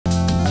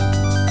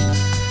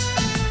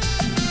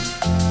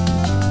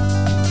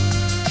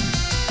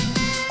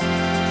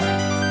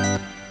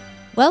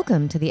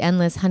Welcome to the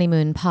Endless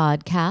Honeymoon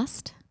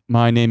Podcast.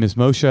 My name is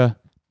Moshe.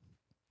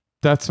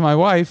 That's my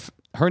wife.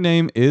 Her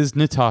name is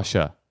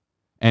Natasha.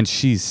 And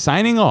she's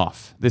signing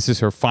off. This is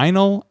her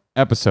final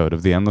episode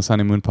of the Endless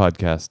Honeymoon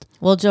Podcast.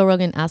 Well, Joe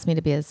Rogan asked me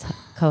to be his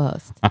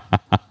co-host.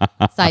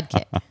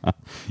 Sidekick.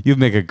 You'd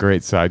make a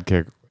great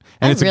sidekick.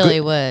 And I really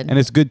would. And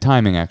it's good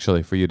timing,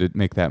 actually, for you to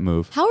make that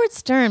move. Howard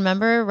Stern,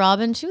 remember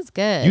Robin? She was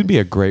good. You'd be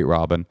a great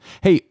Robin.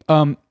 Hey,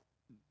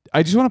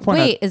 I just want to point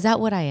out. Wait, is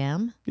that what I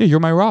am? Yeah, you're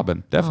my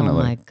Robin.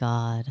 Definitely. Oh, my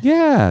God.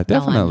 Yeah,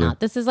 definitely. No, I'm not.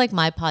 This is like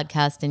my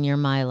podcast and you're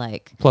my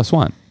like...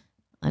 +1.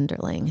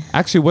 Underling.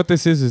 Actually, what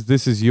this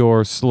is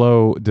your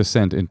slow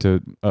descent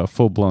into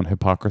full-blown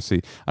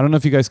hypocrisy. I don't know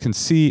if you guys can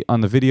see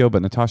on the video,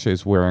 but Natasha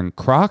is wearing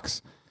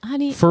Crocs.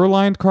 Honey.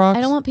 Fur-lined Crocs.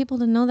 I don't want people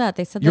to know that.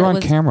 They said you're that on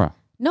was... camera.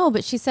 No,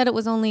 but she said it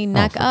was only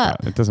neck up.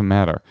 God. It doesn't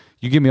matter.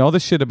 You give me all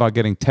this shit about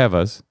getting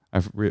Tevas.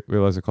 I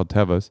realized they're called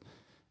Tevas.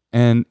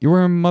 And you're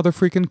wearing mother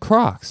freaking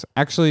Crocs.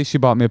 Actually, she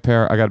bought me a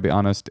pair. I got to be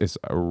honest. It's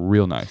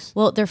real nice.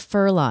 Well, they're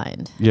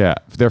fur-lined. Yeah.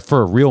 They're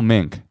fur. Real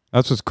mink.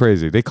 That's what's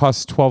crazy. They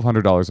cost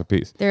 $1,200 a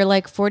piece. They're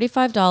like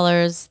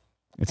 $45.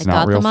 It's I not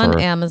got real them fur.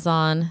 on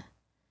Amazon.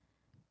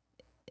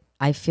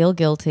 I feel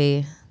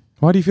guilty.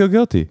 Why do you feel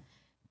guilty?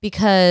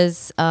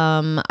 Because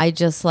I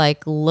just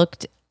like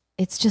looked.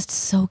 It's just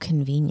so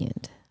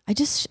convenient.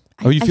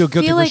 You feel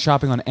guilty for like,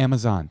 shopping on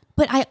Amazon.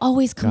 But I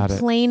always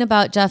complain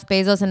about Jeff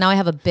Bezos, and now I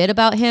have a bit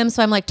about him.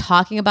 So I'm like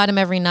talking about him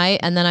every night,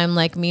 and then I'm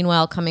like,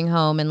 meanwhile, coming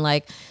home and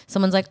like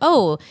someone's like,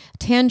 "Oh,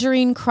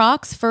 tangerine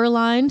Crocs,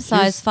 fur-lined,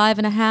 size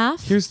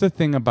 5.5." Here's the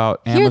thing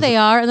about Amazon. Here they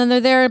are, and then they're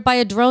there by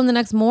a drone the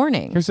next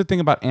morning. Here's the thing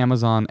about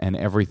Amazon and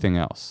everything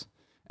else.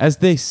 As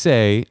they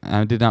say, and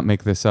I did not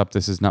make this up.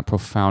 This is not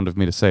profound of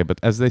me to say, but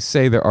as they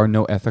say, there are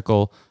no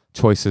ethical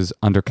choices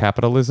under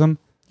capitalism.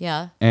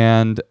 Yeah.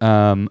 And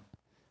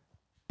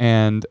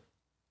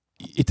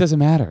it doesn't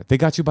matter. They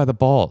got you by the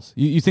balls.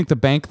 You think the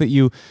bank that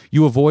you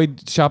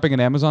avoid shopping at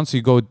Amazon, so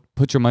you go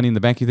put your money in the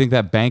bank. You think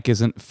that bank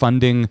isn't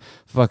funding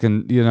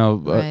fucking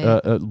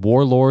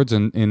warlords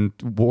in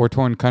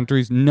war-torn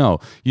countries? No.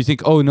 You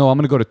think, oh no, I'm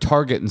going to go to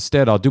Target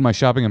instead. I'll do my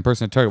shopping in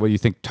person at Target. What, you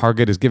think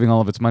Target is giving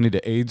all of its money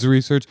to AIDS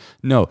research?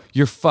 No,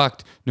 you're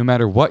fucked no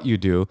matter what you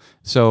do.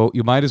 So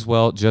you might as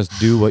well just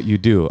do what you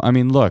do. I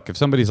mean, look, if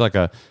somebody's like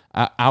a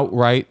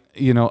outright,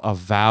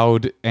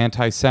 avowed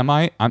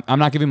anti-Semite, I'm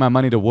not giving my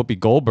money to Whoopi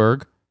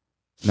Goldberg.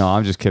 No,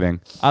 I'm just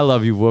kidding. I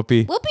love you,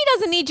 Whoopi. Whoopi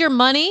doesn't need your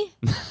money.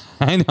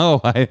 I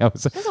know.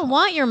 She doesn't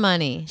want your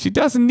money. She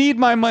doesn't need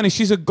my money.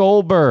 She's a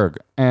Goldberg,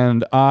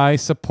 and I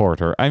support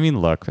her. I mean,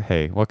 look,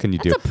 hey, what can you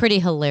do? That's a pretty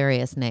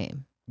hilarious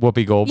name.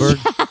 Whoopi Goldberg?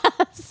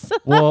 Yes.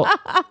 Well,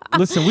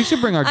 listen, we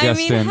should bring our guest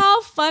in.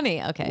 How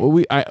funny. Okay.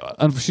 Well,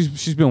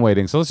 she's been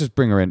waiting, so let's just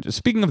bring her in.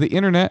 Speaking of the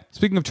internet,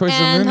 speaking of choices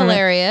on the internet.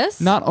 Hilarious.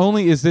 Not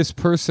only is this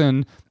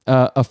person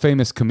a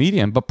famous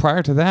comedian, but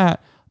prior to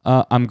that,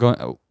 I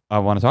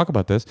want to talk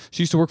about this.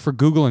 She used to work for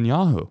Google and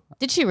Yahoo.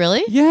 Did she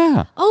really?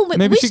 Yeah. Oh, but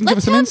maybe she can give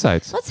us some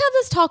insights. Let's have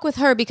this talk with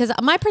her because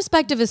my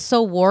perspective is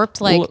so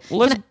warped. Like,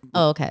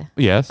 okay.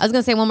 Yes. I was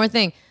gonna say one more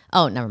thing.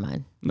 Oh, never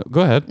mind. No,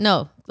 go ahead.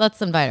 No,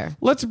 let's invite her.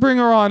 Let's bring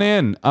her on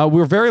in.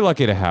 We're very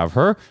lucky to have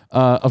her.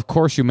 Of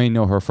course, you may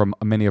know her from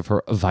many of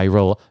her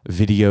viral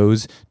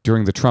videos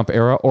during the Trump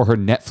era or her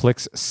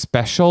Netflix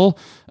special,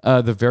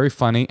 the very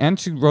funny, and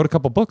she wrote a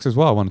couple books as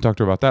well. I want to talk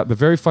to her about that. The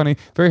very funny,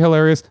 very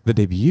hilarious, the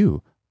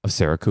debut of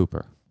Sarah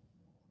Cooper.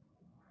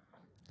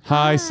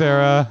 Hi,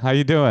 Sarah. How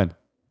you doing?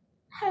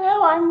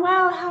 Hello, I'm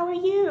well. How are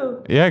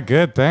you? Yeah,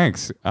 good.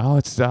 Thanks. Oh,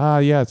 it's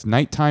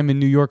nighttime in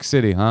New York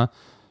City, huh?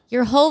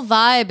 Your whole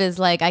vibe is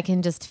like I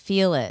can just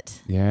feel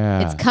it.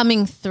 Yeah. It's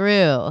coming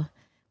through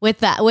with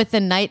the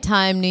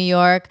nighttime New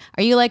York.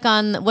 Are you like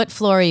on what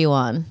floor are you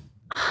on?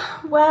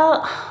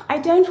 Well, I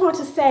don't want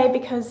to say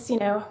because,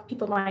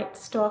 people might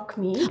stalk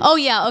me. Oh,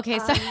 yeah. Okay.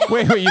 Sorry.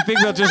 Wait, you think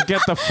they'll just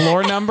get the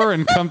floor number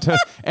and come to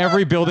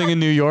every building in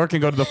New York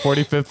and go to the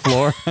 45th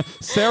floor?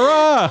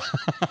 Sarah!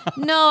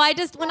 No,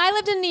 when I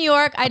lived in New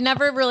York, I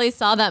never really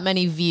saw that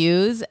many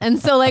views. And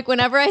so like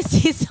whenever I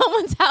see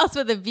someone's house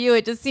with a view,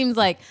 it just seems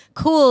like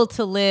cool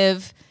to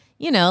live,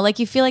 like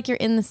you feel like you're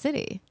in the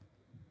city.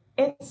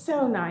 It's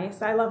so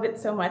nice. I love it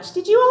so much.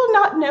 Did you all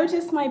not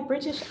notice my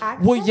British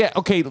accent? Well, yeah.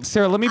 Okay,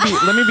 Sarah, let me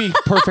be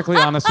perfectly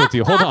honest with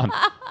you. Hold on.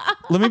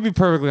 Let me be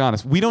perfectly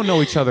honest. We don't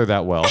know each other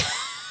that well.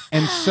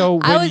 And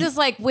so I was just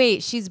like,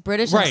 wait, she's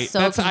British. Right. I'm so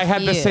confused. I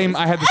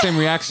had the same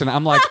reaction.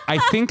 I'm like, I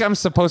think I'm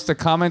supposed to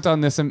comment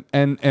on this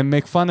and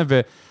make fun of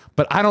it,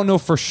 but I don't know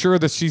for sure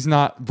that she's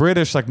not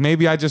British. Like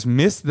maybe I just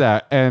missed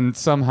that and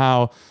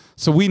somehow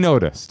so we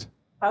noticed.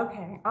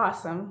 Okay,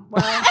 awesome.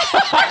 Well,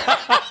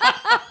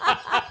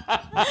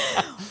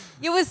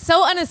 it was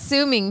so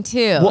unassuming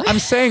too. Well, I'm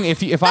saying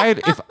if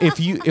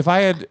I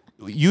had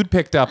you'd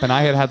picked up and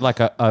I had like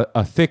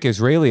a thick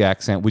Israeli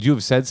accent, would you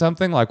have said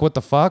something like what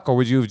the fuck, or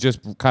would you have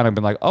just kind of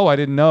been like, oh, I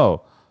didn't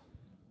know?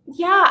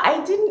 Yeah,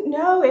 I didn't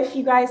know if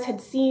you guys had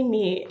seen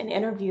me in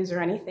interviews or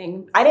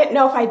anything. I didn't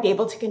know if I'd be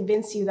able to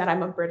convince you that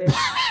I'm a British.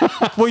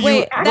 Well,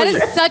 wait,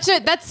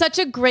 that's such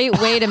a great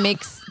way to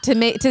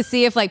to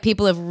see if like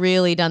people have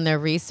really done their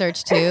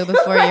research too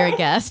before you're a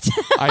guest.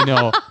 I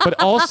know, but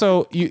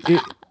also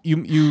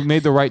you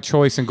made the right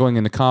choice in going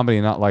into comedy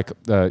and not like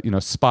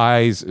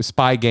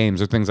spy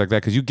games or things like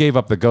that, because you gave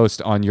up the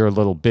ghost on your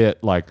little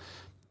bit like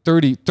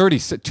 2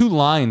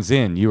 lines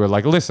in. You were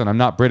like, listen, I'm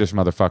not British,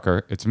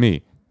 motherfucker. It's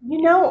me.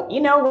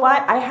 You know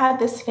what? I had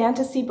this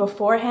fantasy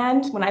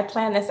beforehand when I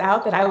planned this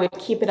out that I would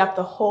keep it up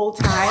the whole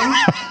time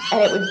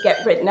and it would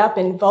get written up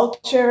in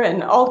Vulture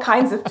and all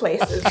kinds of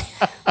places.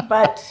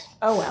 But,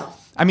 oh well.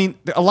 I mean,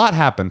 a lot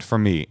happened for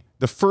me.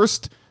 The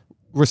first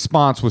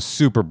response was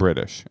super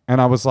British.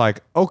 And I was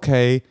like,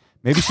 okay,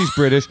 maybe she's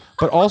British,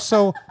 but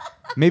also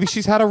maybe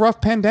she's had a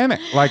rough pandemic.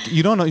 Like,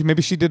 you don't know,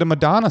 maybe she did a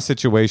Madonna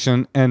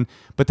situation.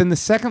 But then the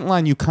second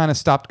line, you kind of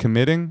stopped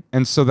committing.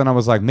 And so then I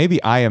was like,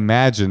 maybe I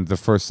imagined the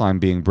first line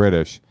being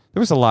British. There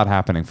was a lot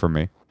happening for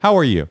me. How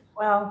are you?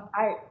 Well,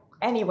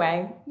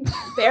 anyway,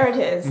 there it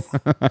is.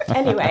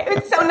 Anyway,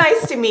 it's so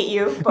nice to meet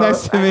you both.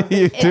 Nice to meet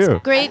you too.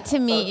 It's great to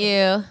meet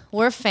you.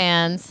 We're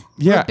fans.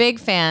 Yeah. We're big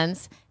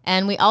fans.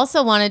 And we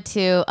also wanted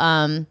to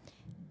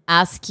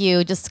ask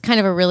you just kind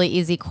of a really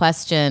easy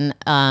question.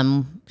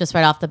 Just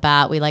right off the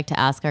bat, we like to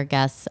ask our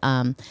guests,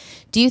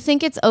 do you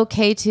think it's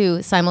okay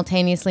to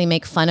simultaneously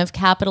make fun of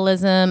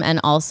capitalism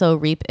and also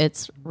reap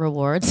its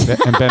rewards?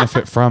 And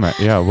benefit from it.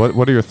 Yeah.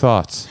 What are your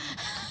thoughts?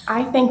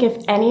 I think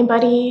if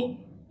anybody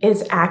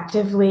is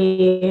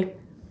actively,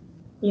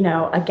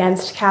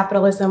 against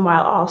capitalism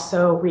while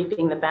also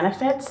reaping the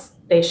benefits,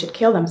 they should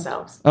kill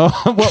themselves.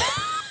 Oh, well,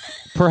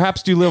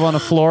 perhaps do you live on a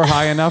floor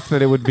high enough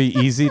that it would be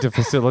easy to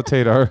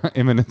facilitate our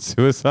imminent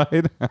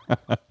suicide?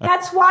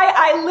 That's why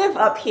I live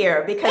up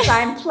here, because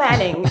I'm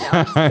planning. No,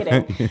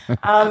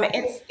 I'm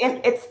just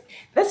kidding.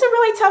 That's a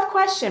really tough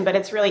question, but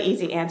it's really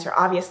easy answer.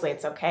 Obviously,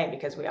 it's okay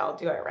because we all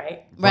do it,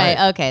 right? Right.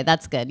 Okay,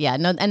 that's good. Yeah.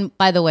 No. And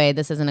by the way,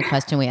 this isn't a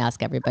question we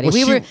ask everybody.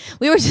 Well,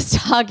 we were just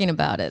talking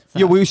about it. So.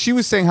 Yeah. She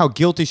was saying how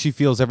guilty she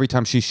feels every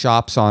time she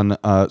shops on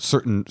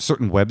certain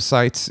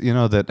websites,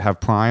 that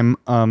have Prime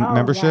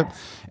membership. Yes.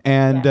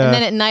 And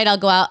then at night I'll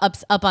go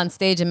up on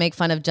stage and make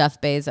fun of Jeff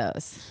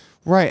Bezos.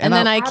 Right. And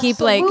then I keep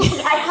like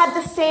I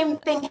had the same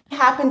thing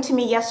happen to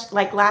me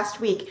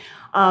last week.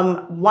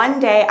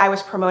 One day I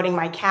was promoting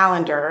my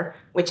calendar,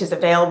 which is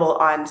available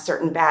on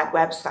certain bad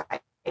websites.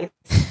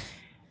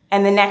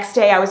 And the next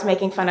day I was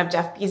making fun of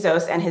Jeff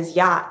Bezos and his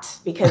yacht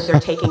because they're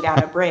taking down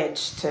a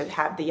bridge to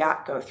have the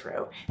yacht go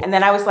through. And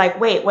then I was like,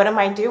 wait, what am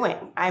I doing?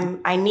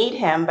 I need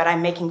him, but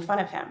I'm making fun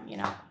of him,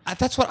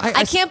 That's what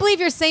I can't believe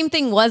your same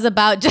thing was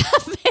about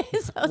Jeff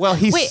Bezos. Well,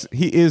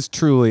 he is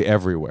truly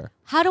everywhere.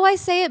 How do I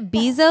say it?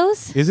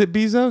 Bezos? Is it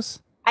Bezos?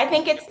 I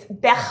think it's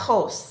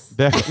Bejos.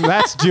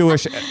 That's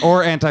Jewish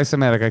or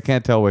anti-Semitic. I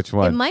can't tell which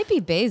one. It might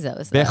be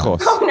Bezos.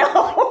 Bejos. Oh, no.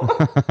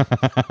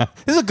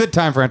 This is a good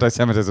time for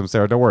anti-Semitism,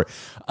 Sarah. Don't worry.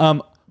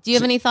 Do you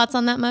have any thoughts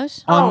on that,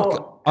 Moshe?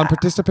 On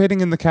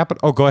participating in the capital?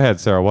 Oh, go ahead,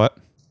 Sarah. What?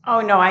 Oh,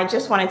 no, I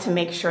just wanted to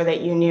make sure that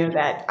you knew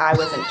that I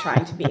wasn't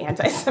trying to be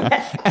anti-Semitic.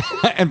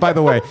 And by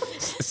the way,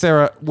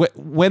 Sarah,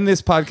 when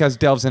this podcast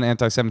delves into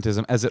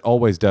anti-Semitism, as it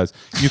always does,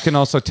 you can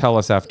also tell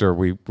us after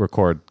we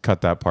record,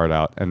 cut that part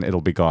out, and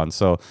it'll be gone.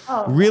 So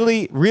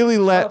really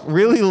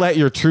let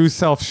your true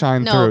self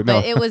shine through. No,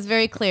 but it was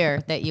very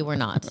clear that you were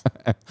not.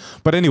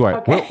 But anyway,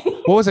 Okay.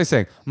 what was I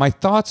saying? My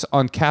thoughts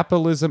on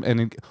capitalism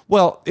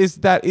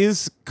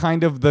is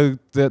kind of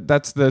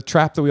that's the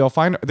trap that we all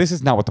find. This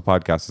is not what the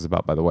podcast is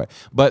about, by the way.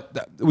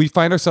 But we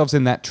find ourselves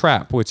in that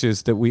trap, which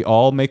is that we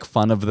all make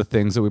fun of the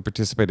things that we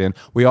participate in.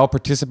 We all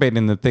participate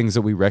in the things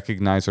that we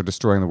recognize are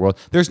destroying the world.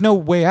 There's no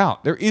way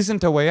out. There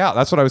isn't a way out.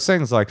 That's what I was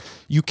saying. It's like,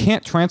 you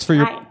can't transfer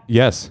your...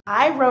 Yes.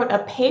 I wrote a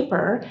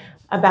paper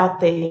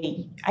about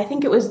I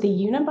think it was the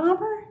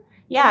Unabomber?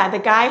 Yeah, the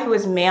guy who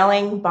was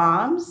mailing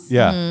bombs.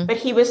 Yeah. Mm-hmm. But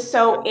he was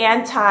so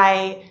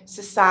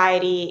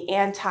anti-society,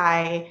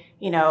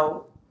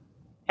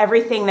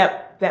 everything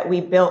that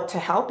we built to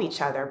help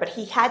each other, but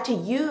he had to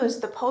use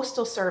the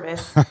postal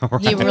service.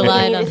 He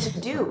relied on to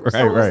do.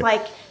 So it was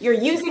like, you're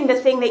using the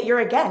thing that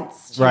you're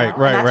against. And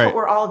that's what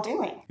we're all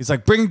doing. He's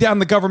like, bring down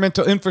the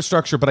governmental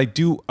infrastructure, but I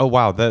do. Oh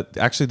wow,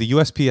 actually the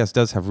USPS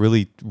does have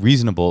really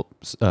reasonable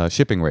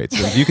shipping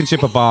rates. You can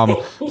ship a bomb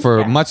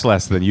for much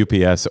less than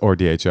UPS or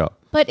DHL.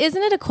 But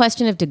isn't it a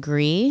question of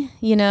degree?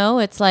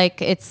 It's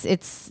like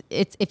it's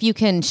if you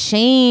can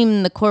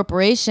shame the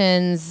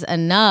corporations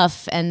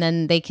enough, and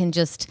then they can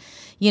just,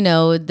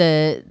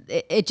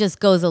 it just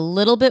goes a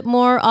little bit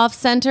more off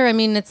center. I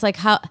mean, it's like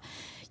how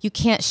you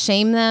can't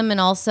shame them and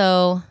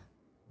also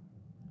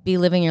be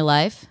living your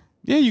life.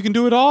 Yeah, you can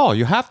do it all.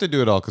 You have to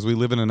do it all because we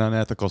live in an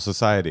unethical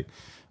society.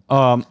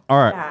 All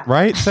right, Yeah.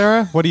 Right,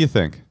 Sarah? What do you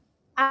think?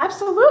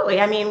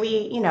 Absolutely. I mean,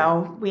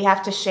 we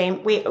have to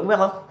shame. We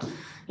have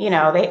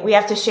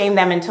to shame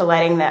them into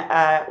letting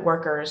the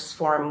workers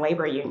form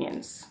labor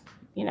unions.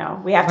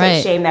 We have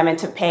to shame them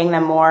into paying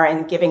them more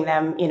and giving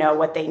them,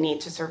 what they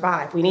need to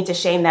survive. We need to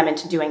shame them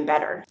into doing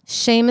better.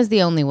 Shame is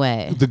the only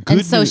way.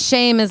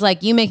 Shame is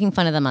like you making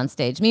fun of them on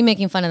stage, me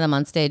making fun of them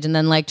on stage, and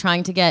then like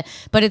trying to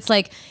but it's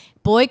like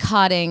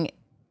boycotting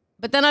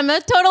But then I'm a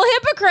total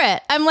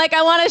hypocrite. I'm like,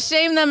 I want to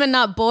shame them and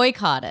not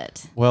boycott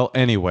it. Well,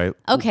 anyway.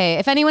 Okay,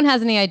 if anyone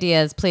has any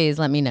ideas, please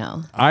let me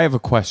know. I have a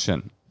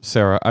question,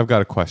 Sarah. I've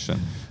got a question.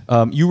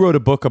 You wrote a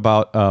book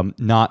about how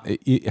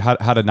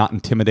to not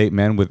intimidate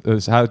men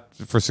how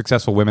for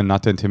successful women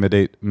not to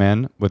intimidate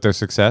men with their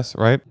success,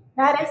 right?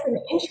 That is an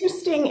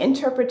interesting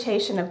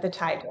interpretation of the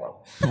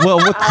title. Well,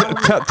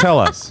 tell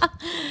us.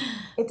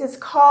 It is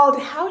called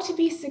How to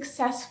Be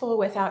Successful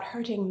Without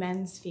Hurting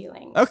Men's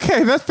Feelings.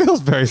 Okay, that feels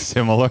very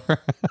similar.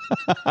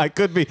 I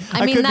could be.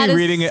 I mean, that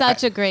is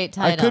such a great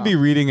title. I could be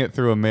reading it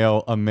through a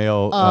male.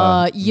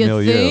 You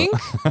milieu. think?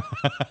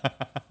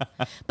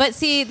 But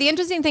see, the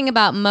interesting thing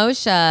about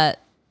Moshe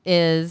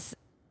is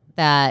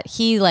that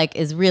he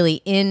is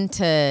really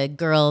into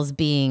girls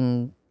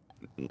being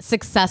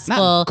successful,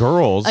 not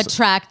girls,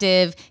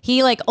 attractive.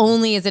 He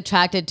only is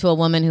attracted to a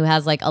woman who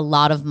has a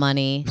lot of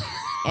money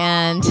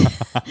and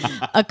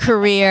a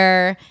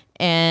career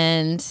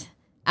and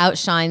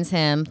outshines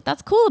him.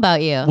 That's cool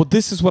about you. Well,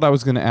 this is what I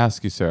was going to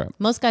ask you, Sarah.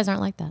 Most guys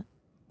aren't like that.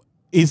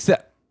 Is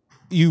that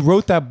you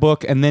wrote that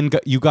book and then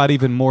you got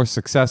even more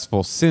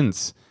successful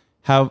since?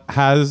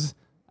 Has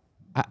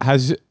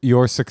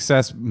your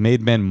success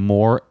made men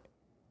more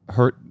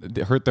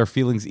hurt their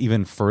feelings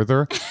even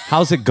further?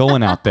 How's it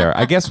going out there?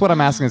 I guess what I'm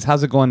asking is,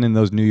 how's it going in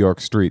those New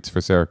York streets for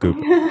Sarah Cooper?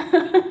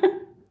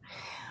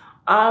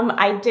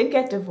 I did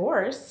get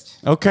divorced.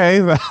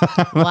 Okay. Wow.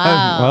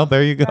 Well,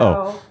 there you go.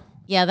 So,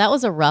 yeah, that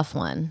was a rough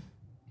one.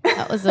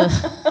 That was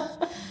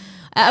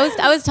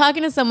I was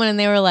talking to someone and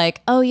they were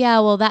like, "Oh yeah,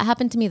 well that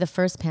happened to me the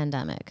first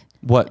pandemic."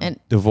 What? And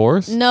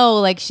divorce?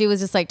 No, she was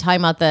just talking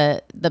about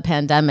the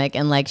pandemic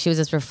and she was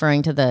just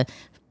referring to the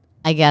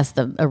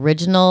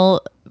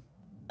original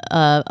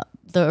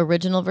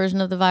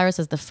version of the virus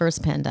as the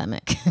first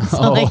pandemic.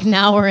 So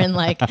now we're in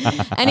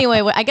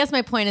anyway, I guess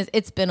my point is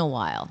it's been a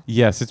while.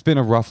 Yes, it's been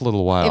a rough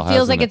little while. It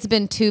feels like it's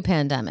been 2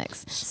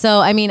 pandemics.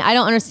 So I mean, I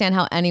don't understand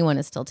how anyone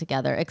is still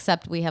together,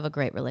 except we have a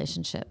great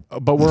relationship.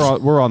 But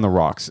we're on the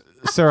rocks.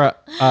 Sarah,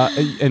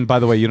 and by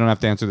the way, you don't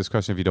have to answer this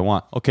question if you don't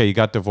want. Okay, you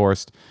got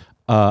divorced.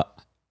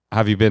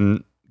 Have you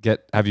been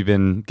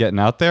getting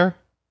out there?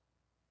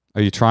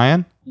 Are you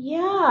trying?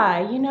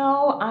 Yeah,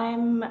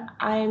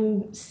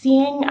 I'm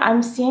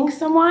seeing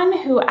someone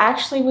who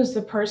actually was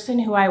the person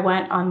who I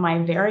went on my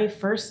very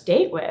first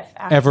date with.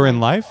 Ever in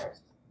life?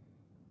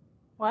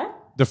 What?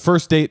 The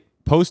first date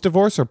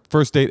post-divorce or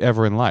first date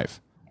ever in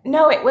life?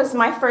 No, it was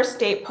my first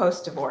date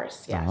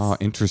post-divorce, yes. Oh,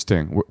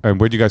 interesting. And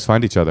where'd you guys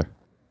find each other?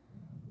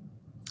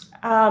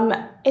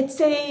 It's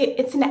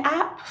an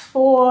app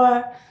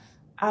for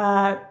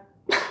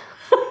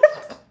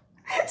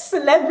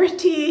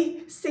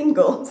celebrity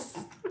singles.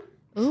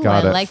 Ooh,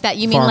 I like that.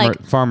 You mean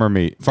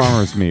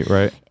farmer's meat,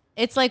 right?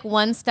 It's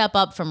one step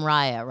up from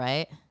Raya,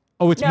 right?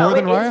 Oh, it's more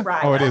than Raya? Raya?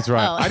 Oh, it is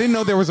Raya. Oh. I didn't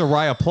know there was a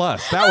Raya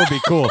Plus. That would be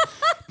cool.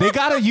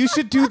 You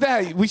should do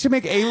that. We should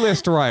make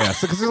A-list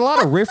Raya. Because there's a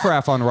lot of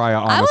riffraff on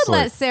Raya, honestly. I would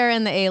let Sarah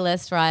in the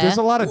A-list Raya. There's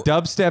a lot of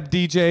dubstep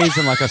DJs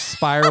and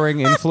aspiring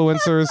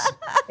influencers.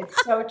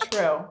 It's so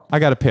true. I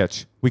got a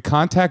pitch. We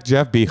contact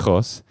Jeff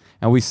Bezos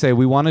and we say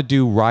we want to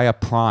do Raya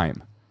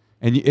Prime.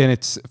 And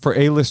it's for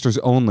A-listers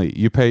only.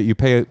 You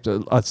pay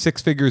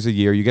 6 figures a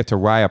year. You get to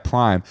Raya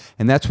Prime,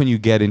 and that's when you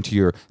get into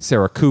your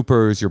Sarah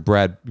Coopers, your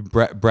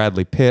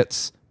Bradley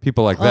Pitts,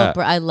 people like that.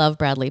 I love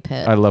Bradley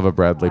Pitt. I love a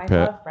Bradley Pitt.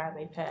 I love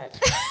Bradley Pitt.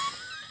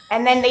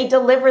 And then they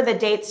deliver the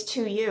dates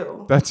to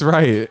you. That's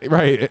right.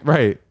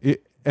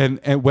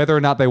 And whether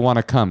or not they want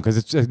to come,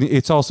 because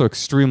it's also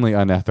extremely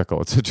unethical.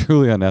 It's a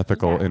truly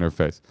unethical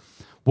interface.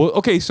 Well,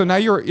 okay, so now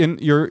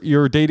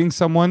you're dating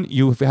someone.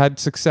 You've had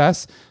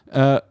success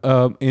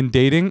in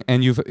dating,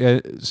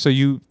 and so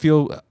you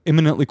feel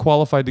eminently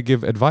qualified to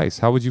give advice.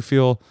 How would you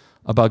feel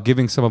about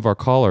giving some of our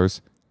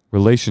callers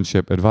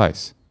relationship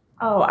advice?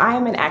 Oh, I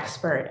am an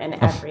expert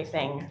in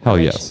everything. Hell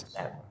yes,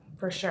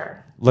 for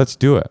sure. Let's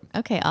do it.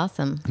 Okay,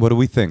 awesome. What do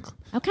we think?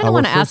 I kind of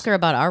want to ask her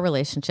about our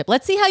relationship.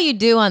 Let's see how you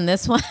do on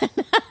this one.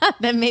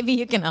 Then maybe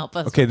you can help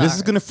us. Okay, this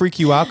is going to freak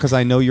you out because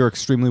I know you're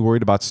extremely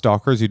worried about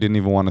stalkers. You didn't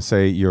even want to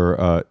say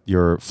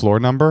your floor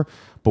number.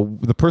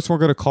 But the person we're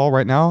going to call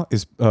right now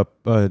is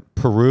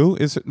Peru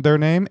is their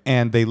name,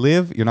 and they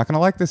live, you're not going to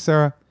like this,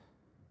 Sarah,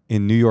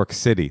 in New York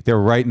City. They're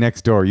right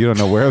next door. You don't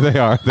know where they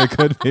are. They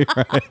could be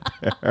right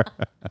there.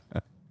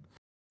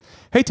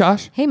 Hey,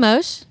 Tosh. Hey,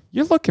 Moshe.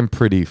 You're looking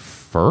pretty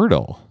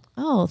fertile.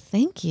 Oh,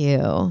 thank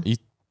you.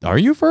 Are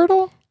you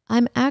fertile?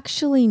 I'm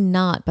actually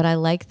not, but I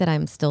like that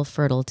I'm still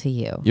fertile to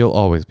you. You'll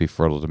always be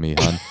fertile to me,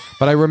 hon.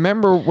 But I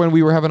remember when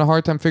we were having a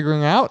hard time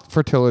figuring out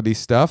fertility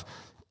stuff,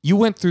 you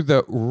went through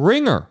the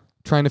ringer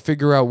trying to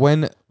figure out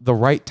when the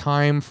right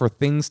time for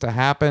things to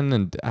happen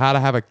and how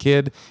to have a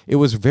kid. It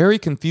was very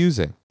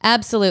confusing.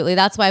 Absolutely.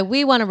 That's why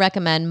we want to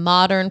recommend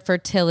Modern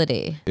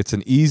Fertility. It's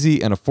an easy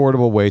and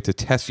affordable way to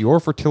test your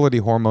fertility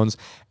hormones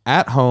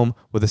at home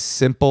with a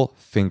simple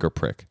finger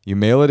prick. You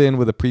mail it in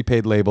with a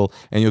prepaid label,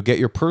 and you'll get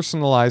your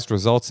personalized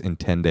results in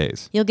 10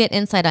 days. You'll get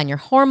insight on your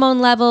hormone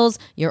levels,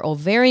 your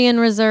ovarian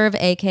reserve,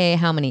 aka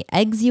how many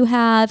eggs you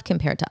have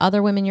compared to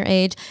other women your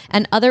age,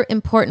 and other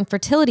important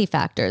fertility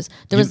factors.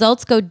 The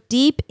results go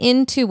deep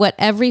into what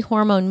every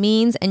hormone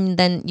means, and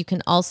then you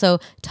can also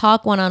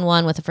talk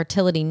one-on-one with a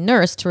fertility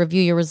nurse to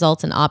review your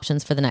results and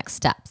options for the next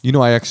steps. You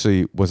know, I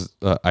actually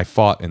I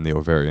fought in the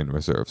ovarian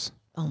reserves.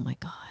 Oh my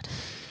God.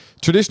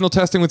 Traditional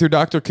testing with your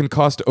doctor can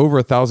cost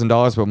over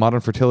 $1,000, but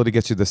Modern Fertility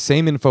gets you the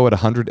same info at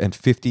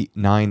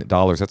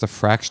 $159. That's a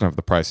fraction of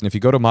the price. And if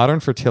you go to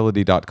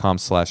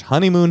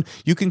modernfertility.com/honeymoon,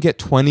 you can get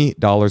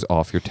 $20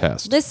 off your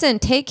test. Listen,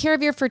 take care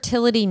of your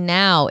fertility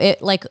now.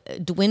 It like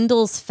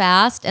dwindles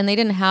fast, and they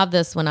didn't have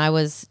this when I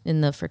was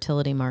in the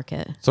fertility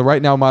market. So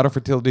right now, Modern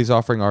Fertility is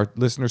offering our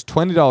listeners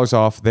 $20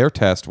 off their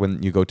test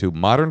when you go to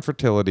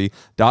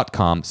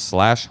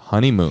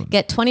modernfertility.com/honeymoon.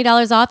 Get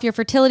 $20 off your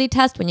fertility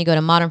test when you go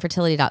to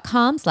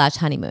modernfertility.com/honeymoon.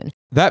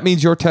 That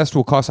means your test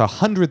will cost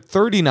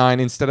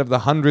 $139 instead of the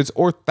hundreds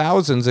or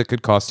thousands it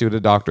could cost you at a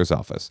doctor's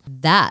office.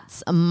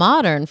 That's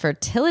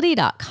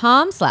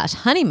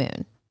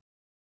modernfertility.com/honeymoon.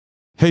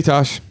 Hey,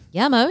 Tosh.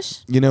 Yeah,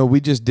 Moshe. You know,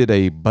 we just did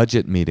a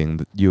budget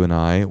meeting, you and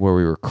I, where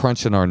we were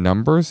crunching our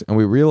numbers, and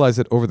we realized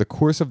that over the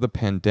course of the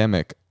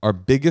pandemic, our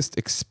biggest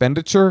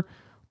expenditure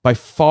by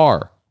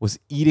far was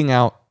eating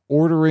out,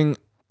 ordering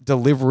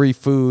delivery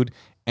food,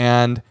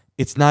 and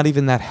it's not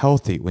even that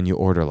healthy when you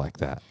order like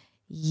that.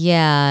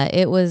 Yeah,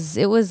 it was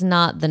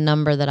not the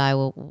number that I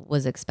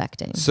was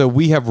expecting. So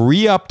we have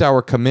re-upped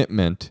our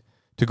commitment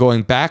to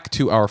going back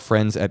to our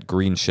friends at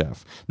Green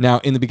Chef. Now,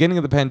 in the beginning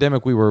of the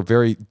pandemic, we were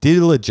very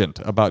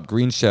diligent about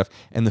Green Chef,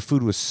 and the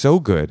food was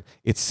so good.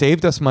 It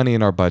saved us money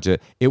in our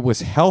budget. It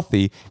was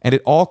healthy, and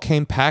it all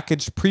came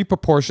packaged,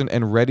 pre-proportioned,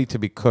 and ready to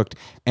be cooked.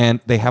 And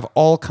they have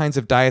all kinds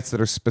of diets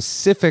that are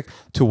specific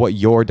to what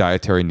your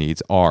dietary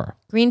needs are.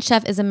 Green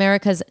Chef is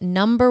America's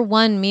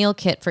 #1 meal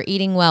kit for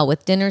eating well,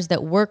 with dinners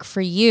that work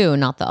for you,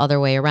 not the other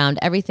way around.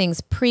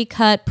 Everything's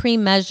pre-cut,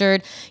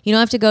 pre-measured. You don't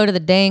have to go to the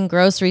dang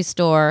grocery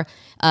store,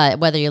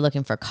 whether you're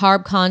looking for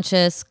carb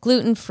conscious,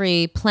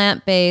 gluten-free,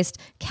 plant-based,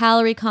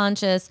 calorie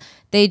conscious.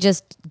 They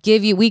just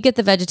give you, we get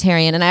the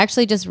vegetarian, and I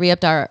actually just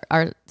re-upped our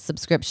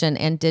subscription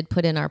and did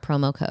put in our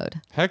promo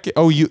code. Heck,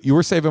 oh, you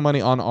were saving money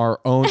on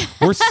our own.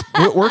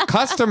 We're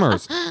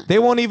customers. They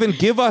won't even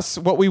give us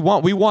what we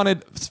want. We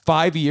wanted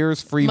 5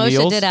 years free Moshe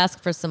meals. did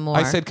ask for some more.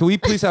 I said, can we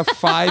please have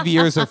 5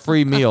 years of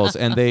free meals?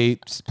 And they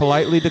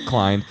politely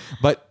declined.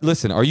 But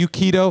listen, are you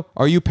keto?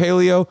 Are you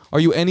paleo?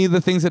 Are you any of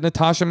the things that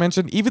Natasha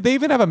mentioned? They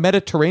even have a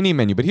Mediterranean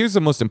menu. But here's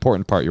the most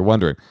important part. You're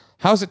wondering,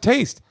 how's it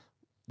taste?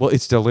 Well,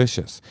 it's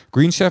delicious.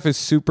 Green Chef is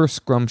super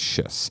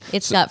scrumptious.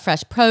 It's got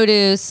fresh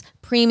produce,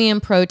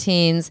 premium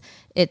proteins.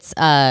 It's,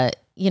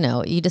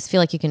 you just feel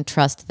like you can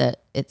trust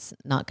that it's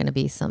not going to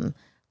be some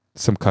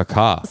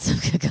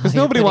caca. Because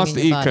nobody wants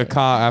to eat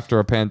caca after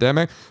a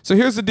pandemic. So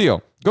here's the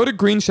deal. Go to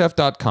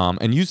greenchef.com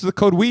and use the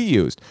code we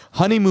used,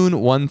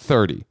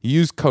 honeymoon130.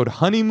 Use code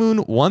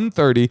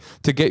honeymoon130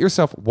 to get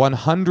yourself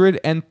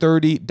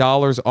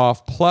 $130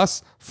 off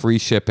plus free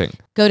shipping.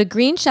 Go to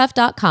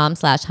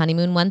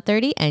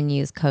greenchef.com/honeymoon130 and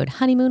use code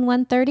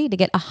honeymoon130 to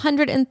get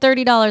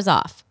 $130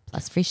 off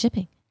plus free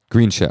shipping.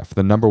 Green Chef,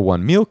 the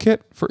 #1 meal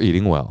kit for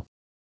eating well.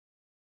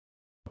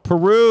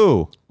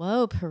 Peru.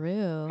 Whoa,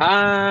 Peru.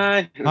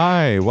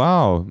 Hi.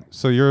 Wow.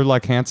 So you're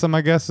like handsome, I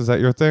guess? Is that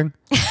your thing?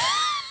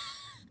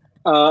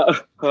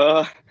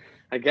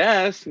 I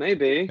guess,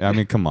 maybe. I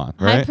mean, come on,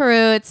 right? Hi,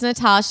 Peru. It's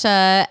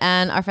Natasha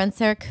and our friend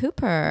Sarah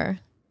Cooper.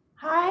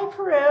 Hi,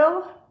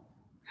 Peru.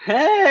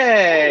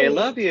 Hey,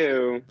 love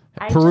you.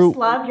 I Peru. just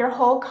love your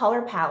whole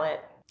color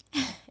palette.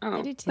 Oh,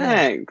 I do too.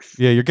 thanks.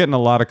 Yeah, you're getting a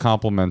lot of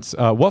compliments.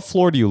 What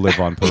floor do you live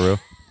on, Peru?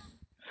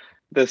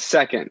 The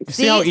second.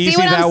 See how easy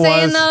what that I'm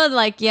saying, was? though?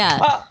 Like,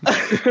 yeah.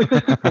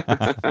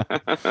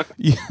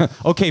 Yeah.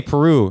 Okay,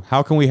 Peru,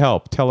 how can we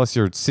help? Tell us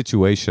your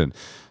situation.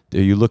 Are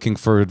you looking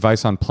for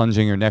advice on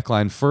plunging your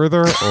neckline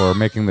further or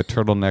making the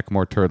turtleneck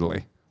more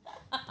turtly?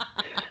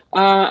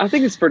 I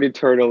think it's pretty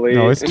turtly.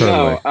 No, it's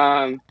turtly.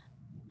 No,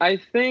 I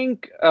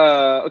think,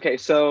 okay,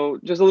 so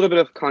just a little bit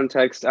of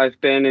context.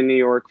 I've been in New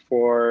York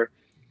for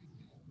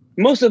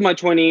most of my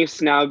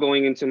 20s, now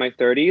going into my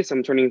 30s.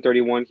 I'm turning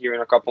 31 here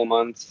in a couple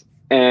months.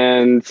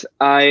 And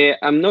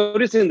I'm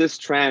noticing this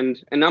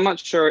trend, and I'm not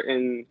sure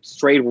in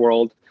straight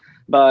world,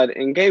 but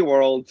in gay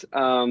world,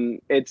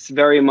 it's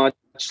very much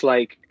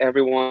like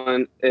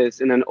everyone is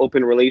in an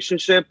open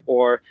relationship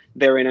or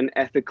they're in an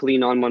ethically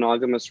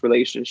non-monogamous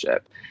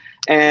relationship.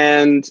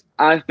 And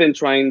I've been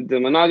trying the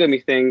monogamy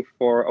thing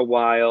for a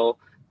while,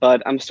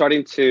 but I'm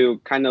starting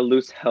to kind of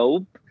lose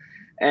hope.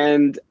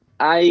 And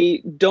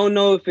I don't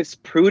know if it's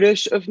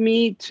prudish of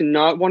me to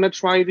not want to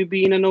try to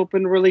be in an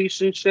open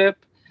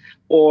relationship,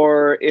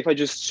 or if I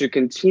just should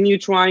continue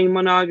trying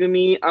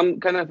monogamy. I'm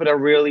kind of at a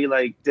really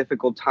like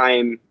difficult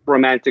time,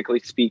 romantically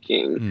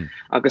speaking,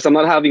 because I'm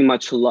not having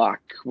much luck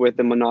with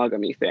the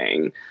monogamy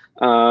thing,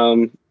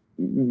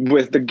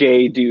 with the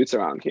gay dudes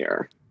around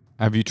here.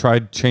 Have you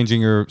tried changing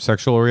your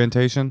sexual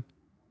orientation?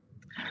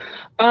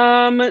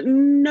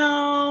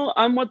 No,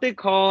 I'm what they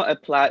call a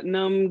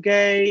platinum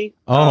gay,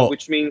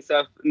 which means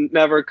I've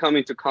never come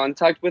into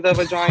contact with a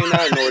vagina,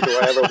 nor do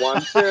I ever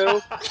want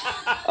to.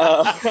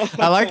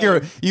 I like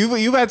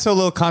you've had so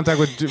little contact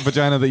with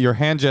vagina that your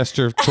hand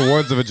gesture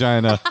towards the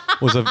vagina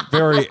was a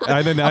very,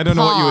 I don't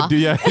know what you would do.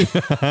 Yeah,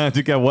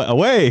 to get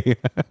away.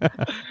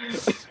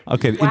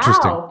 Okay, wow,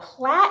 interesting.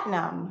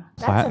 Platinum.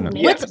 That's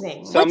amazing.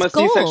 Yeah. So I'm a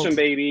C-section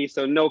baby,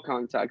 so no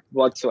contact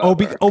whatsoever.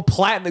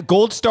 Platinum.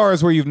 Gold star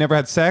is where you've never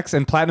had sex,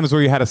 and platinum is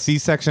where you had a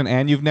C-section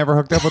and you've never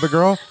hooked up with a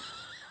girl?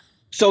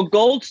 So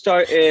gold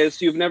star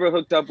is you've never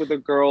hooked up with a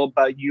girl,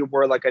 but you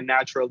were like a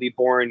naturally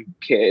born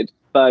kid.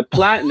 But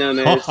platinum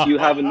is you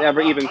haven't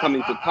ever even come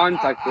into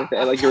contact with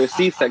it. Like you're a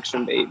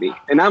C-section baby.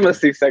 And I'm a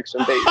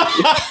C-section baby.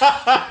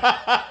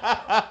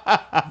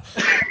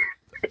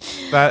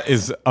 That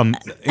is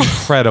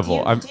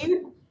incredible.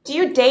 Do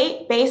you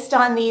date based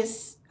on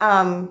these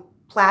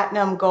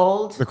platinum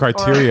gold? The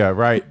criteria,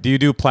 right. Do you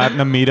do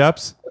platinum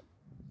meetups?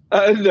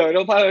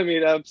 No platinum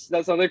meetups.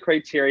 That's not the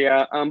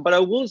criteria. But I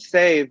will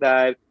say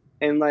that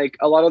in like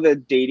a lot of the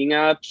dating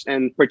apps,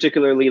 and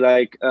particularly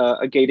like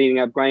a gay dating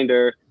app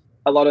Grindr,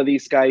 a lot of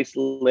these guys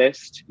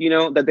list,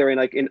 that they're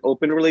in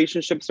open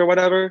relationships or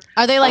whatever.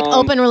 Are they like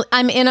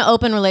I'm in an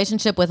open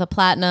relationship with a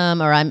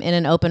platinum, or I'm in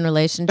an open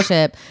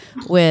relationship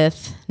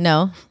with,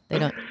 no, they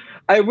don't.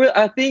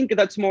 I think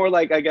that's more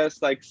like, I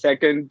guess, like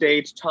second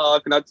date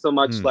talk, not so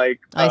much like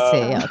I see,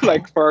 okay.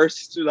 like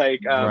first right.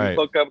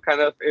 Hookup kind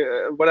of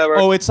whatever.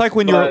 Oh, it's like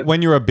when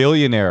you're a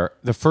billionaire,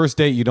 the first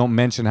date you don't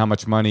mention how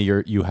much money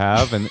you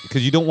have, and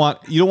because you don't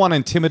want to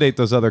intimidate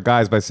those other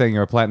guys by saying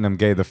you're a platinum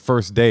gay the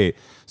first date.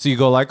 So you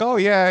go like, oh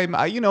yeah, in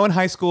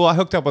high school I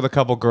hooked up with a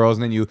couple girls,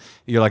 and then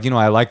you're like,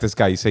 I like this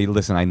guy. You say,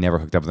 listen, I never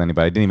hooked up with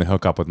anybody. I didn't even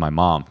hook up with my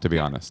mom, to be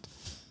honest.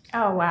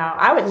 Oh, wow.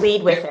 I would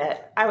lead with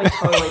it. I would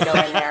totally go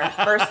in there.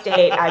 First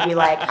date, I'd be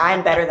like,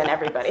 I'm better than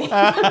everybody.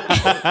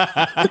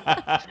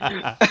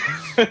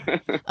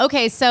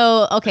 Okay,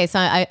 so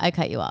I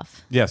cut you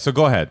off. Yeah, so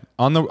go ahead.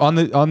 On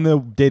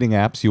the dating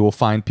apps, you will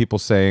find people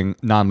saying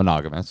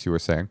non-monogamous, you were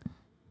saying.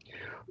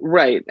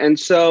 Right. And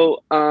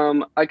so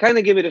I kind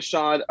of give it a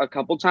shot a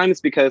couple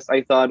times because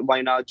I thought,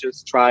 why not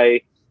just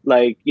try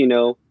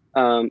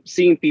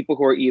seeing people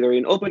who are either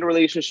in open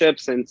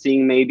relationships and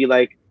seeing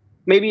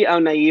maybe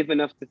I'm naive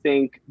enough to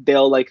think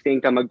they'll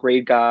think I'm a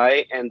great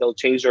guy and they'll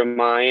change their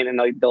mind and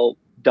they'll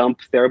dump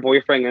their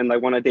boyfriend and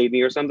want to date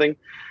me or something.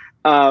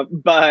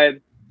 But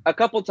a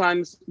couple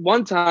times,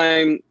 one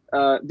time,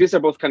 these are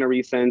both kind of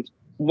recent.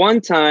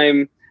 One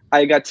time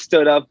I got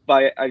stood up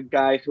by a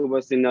guy who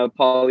was in a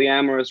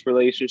polyamorous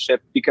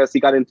relationship because he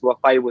got into a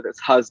fight with his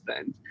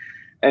husband.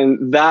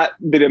 And that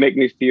didn't make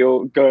me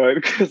feel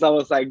good because I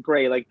was like,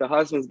 great, the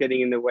husband's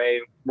getting in the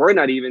way. We're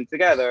not even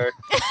together.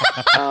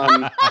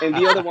 And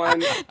the other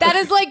one. That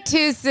is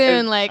too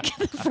soon,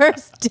 the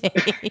first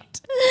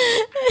date.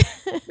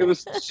 It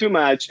was too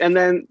much. And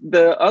then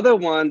the other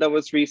one that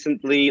was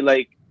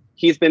recently,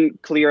 he's been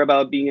clear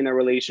about being in a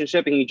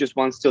relationship and he just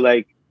wants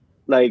to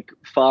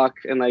fuck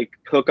and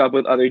hook up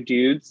with other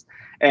dudes.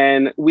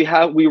 And we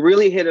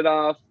really hit it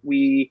off.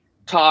 We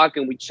talk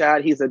and we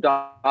chat. He's a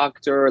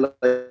doctor.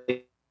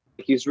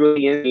 He's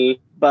really in me,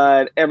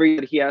 but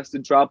he has to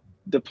drop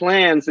the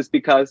plans is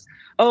because,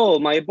 oh,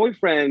 my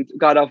boyfriend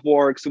got off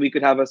work so we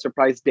could have a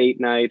surprise date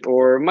night,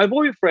 or my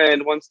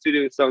boyfriend wants to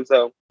do so and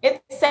so.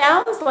 It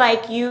sounds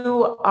like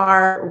you're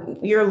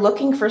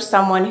looking for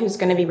someone who's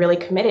going to be really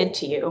committed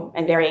to you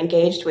and very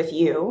engaged with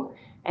you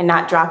and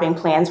not dropping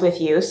plans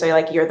with you. So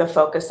you're the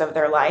focus of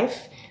their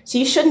life. So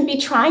you shouldn't be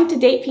trying to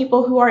date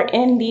people who are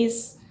in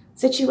these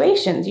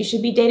situations. You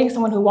should be dating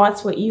someone who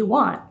wants what you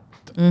want.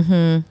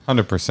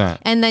 100%.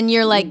 And then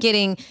you're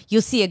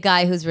you'll see a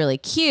guy who's really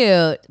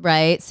cute,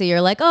 right? So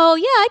you're like, oh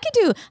yeah,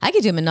 I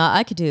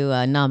could do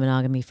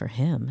non-monogamy for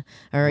him,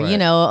 or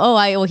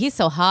right. He's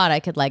so hot, I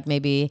could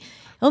maybe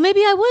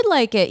I would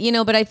like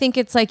it, But I think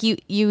it's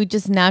you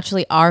just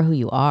naturally are who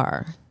you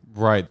are.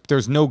 Right.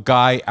 There's no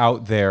guy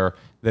out there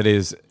that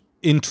is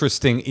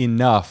interesting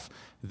enough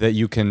that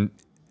you can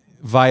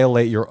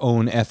violate your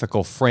own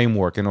ethical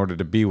framework in order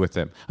to be with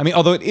him. I mean,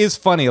 although it is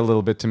funny a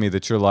little bit to me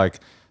that you're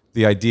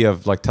the idea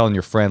of telling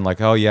your friend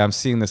oh yeah, I'm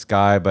seeing this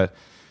guy, but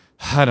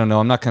I don't know,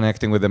 I'm not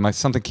connecting with him.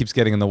 Something keeps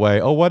getting in the way.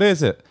 Oh, what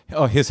is it?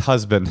 Oh, his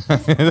husband.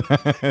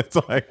 It's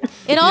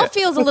it all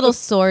feels a little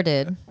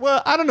sordid.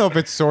 Well, I don't know if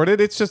it's sordid.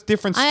 It's just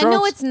different strokes. I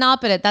know it's not,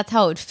 but that's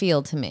how it would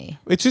feel to me.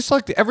 It's just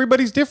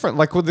everybody's different.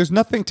 There's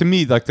nothing to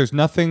me. There's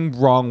nothing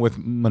wrong with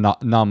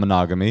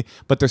non-monogamy,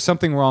 but there's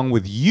something wrong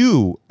with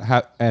you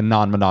and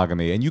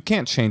non-monogamy, and you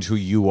can't change who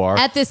you are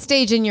at this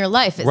stage in your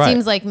life. It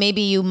seems like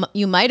maybe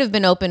you might have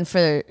been open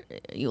for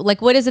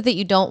what is it that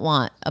you don't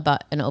want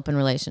about an open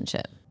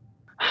relationship?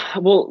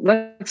 Well,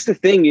 that's the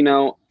thing,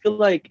 I feel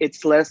like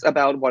it's less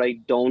about what I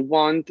don't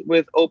want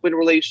with open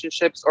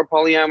relationships or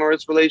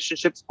polyamorous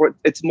relationships, but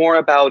it's more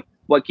about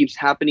what keeps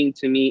happening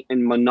to me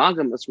in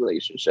monogamous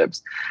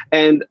relationships.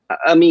 And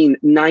I mean,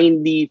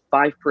 95%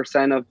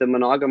 of the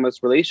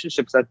monogamous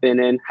relationships I've been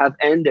in have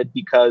ended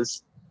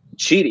because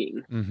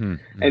cheating.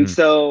 And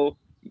so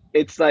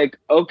it's like,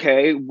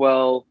 okay,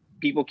 well,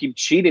 people keep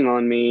cheating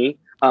on me,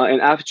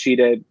 and I've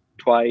cheated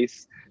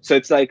twice. So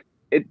it's like,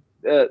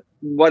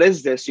 what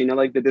is this?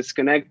 Like the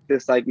disconnect,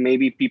 this like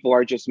maybe people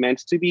are just meant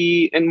to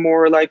be in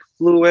more like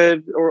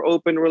fluid or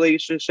open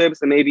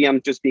relationships, and maybe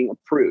I'm just being a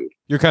prude.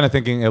 You're kind of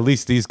thinking at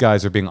least these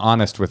guys are being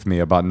honest with me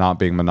about not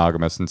being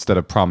monogamous instead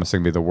of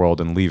promising me the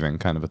world and leaving,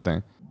 kind of a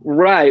thing.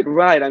 Right.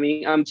 I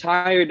mean, I'm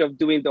tired of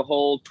doing the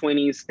whole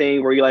 20s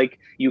thing where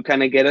you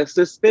kind of get a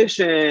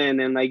suspicion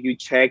and like you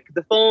check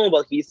the phone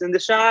while he's in the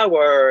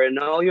shower and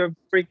all your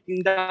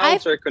freaking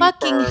doubts are confirmed.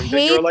 I fucking hate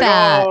and you're like,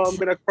 that. oh, I'm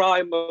gonna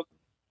cry.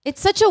 It's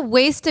such a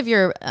waste of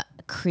your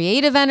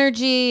creative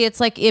energy. It's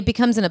like it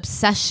becomes an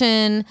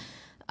obsession.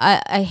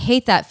 I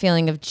hate that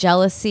feeling of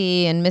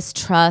jealousy and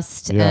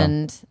mistrust. Yeah.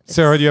 And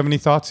Sarah, do you have any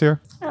thoughts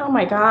here? Oh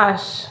my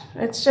gosh.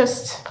 It's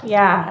just,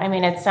 yeah. I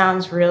mean, it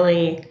sounds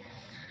really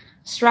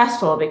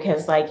stressful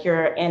because like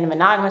you're in a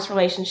monogamous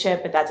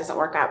relationship, but that doesn't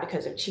work out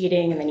because of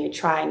cheating. And then you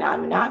try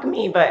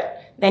non-monogamy,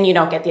 but then you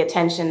don't get the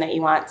attention that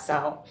you want.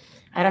 So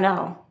I don't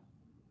know.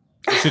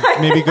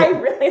 Maybe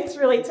it's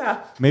really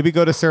tough. Maybe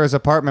go to Sarah's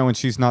apartment when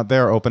she's not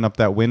there, open up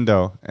that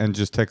window, and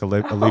just take a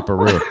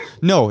leap-a-roo.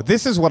 No,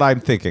 this is what I'm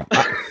thinking.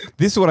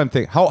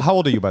 How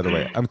old are you, by the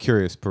way? I'm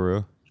curious,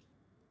 Peru.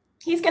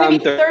 He's going to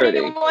be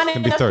 31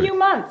 in a few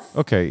months.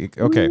 Okay.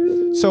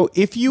 So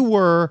if you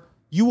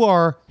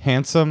are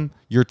handsome,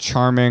 you're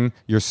charming,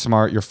 you're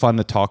smart, you're fun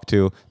to talk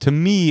to. To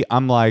me,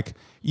 I'm like,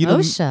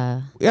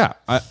 Moshe. Yeah,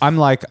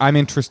 I'm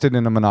interested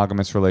in a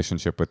monogamous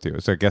relationship with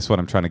you. So I guess what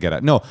I'm trying to get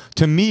at. No,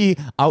 to me,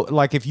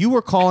 like if you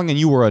were calling and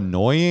you were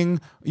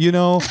annoying,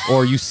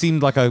 or you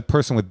seemed like a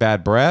person with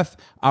bad breath,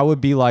 I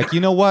would be like, you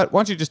know what? Why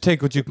don't you just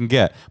take what you can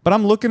get? But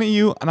I'm looking at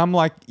you and I'm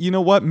like, you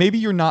know what? Maybe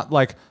you're not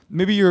like,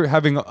 maybe you're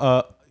having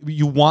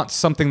you want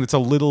something that's a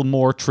little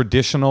more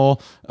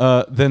traditional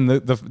than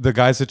the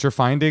guys that you're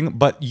finding,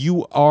 but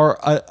you are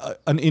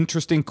an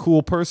interesting,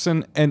 cool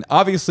person, and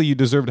obviously you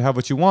deserve to have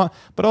what you want.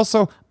 But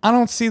also, I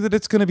don't see that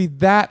it's going to be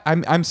that.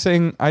 I'm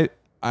saying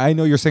I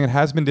know you're saying it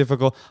has been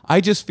difficult. I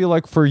just feel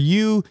like for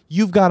you,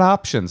 you've got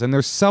options, and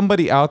there's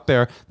somebody out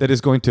there that is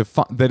going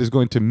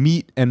to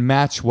meet and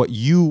match what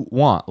you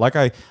want. Like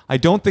I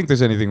don't think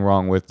there's anything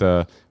wrong with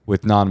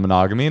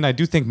non-monogamy, and I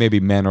do think maybe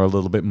men are a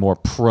little bit more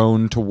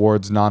prone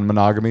towards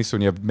non-monogamy. So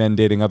when you have men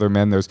dating other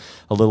men, there's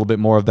a little bit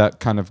more of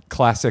that kind of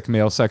classic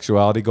male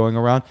sexuality going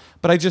around.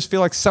 But I just feel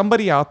like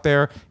somebody out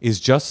there is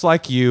just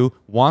like you,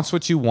 wants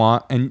what you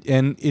want,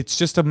 and it's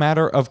just a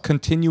matter of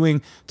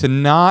continuing to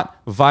not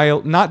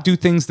do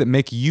things that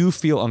make you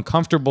feel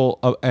uncomfortable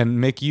and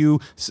make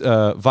you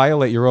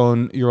violate your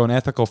own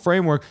ethical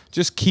framework.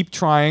 Just keep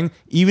trying,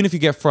 even if you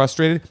get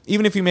frustrated,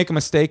 even if you make a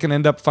mistake and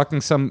end up fucking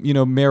some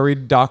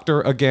married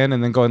doctor again,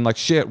 and then going like,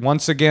 shit,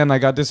 once again I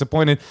got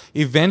disappointed.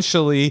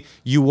 Eventually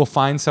you will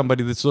find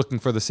somebody that's looking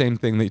for the same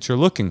thing that you're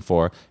looking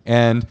for,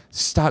 and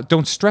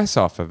don't stress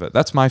off of it.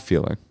 That's my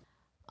feeling.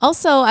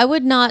 Also, I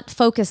would not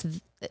focus.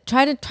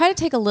 Try to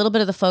take a little bit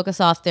of the focus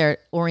off their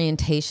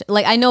orientation.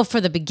 Like I know for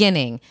the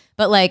beginning,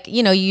 but like,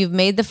 you've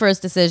made the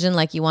first decision,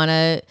 like you want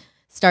to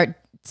start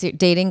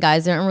dating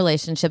guys that are in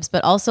relationships,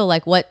 but also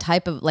like what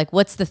type of, like,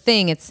 what's the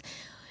thing?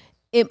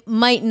 It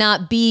might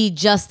not be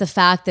just the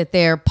fact that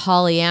they're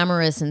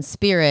polyamorous in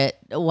spirit,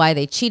 why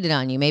they cheated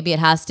on you. Maybe it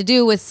has to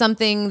do with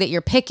something that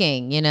you're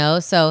picking,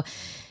 So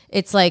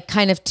it's like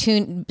kind of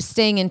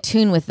staying in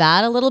tune with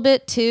that a little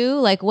bit too.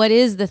 Like what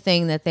is the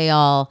thing that they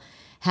all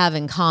have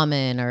in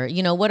common, or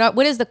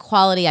what is the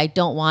quality I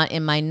don't want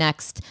in my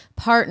next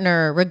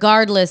partner,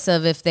 regardless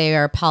of if they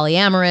are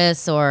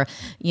polyamorous or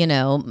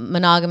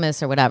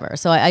monogamous or whatever.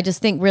 So I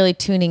just think really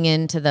tuning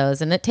into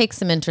those, and it takes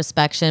some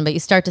introspection, but you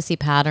start to see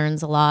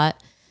patterns a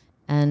lot.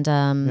 And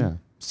yeah.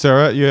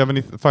 Sarah, you have any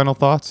final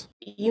thoughts?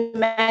 You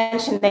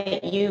mentioned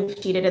that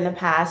you've cheated in the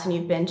past and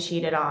you've been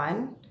cheated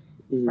on,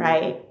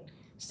 right?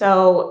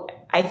 So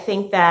I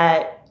think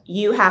that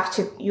you have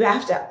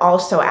to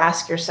also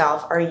ask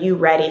yourself, are you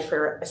ready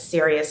for a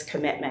serious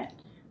commitment?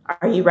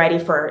 Are you ready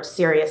for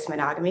serious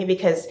monogamy?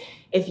 Because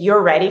if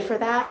you're ready for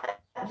that,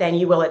 then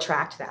you will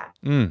attract that.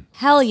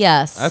 Hell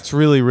yes. That's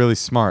really, really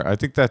smart. I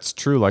think that's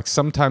true. Like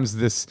sometimes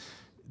this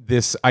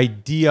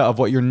idea of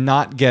what you're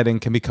not getting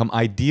can become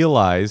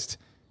idealized,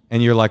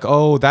 and you're like,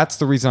 oh, that's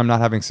the reason I'm not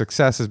having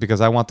success, is because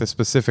I want this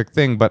specific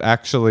thing. But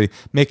actually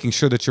making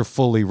sure that you're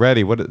fully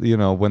ready. What do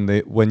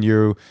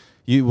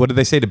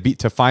they say,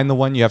 to find the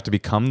one, you have to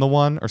become the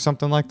one, or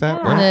something like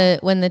that? Yeah.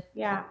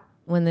 Right?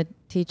 When the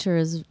teacher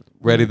is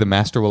ready, the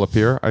master will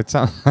appear. I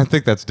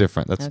think that's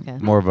different. That's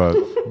more of a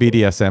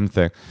BDSM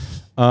thing.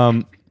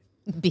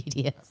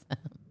 BDSM.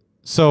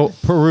 So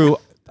Peru,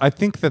 I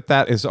think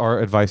that is our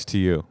advice to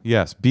you.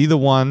 Yes, be the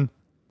one,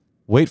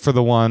 wait for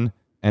the one,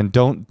 and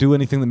don't do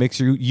anything that makes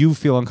you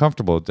feel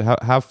uncomfortable.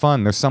 Have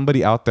fun. There's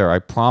somebody out there, I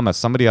promise,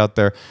 somebody out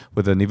there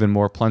with an even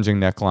more plunging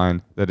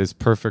neckline that is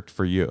perfect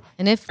for you.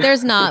 And if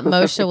there's not,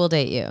 Moshe will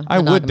date you. I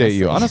would date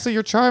you. Honestly,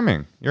 you're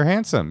charming. You're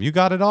handsome. You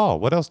got it all.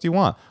 What else do you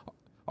want?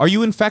 Are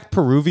you in fact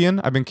Peruvian?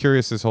 I've been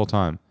curious this whole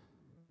time.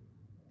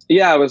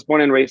 Yeah, I was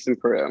born and raised in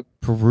Peru.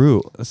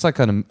 Peru. It's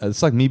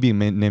like me being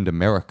named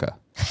America.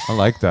 I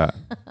like that.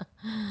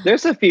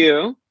 There's a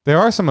few. There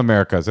are some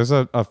Americas. There's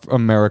a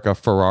America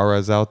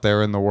Ferraras out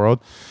there in the world.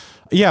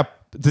 Yeah.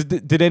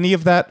 Did any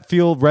of that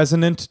feel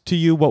resonant to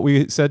you, what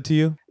we said to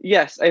you?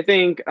 Yes, I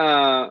think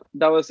that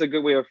was a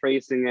good way of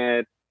phrasing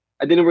it.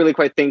 I didn't really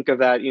quite think of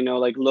that,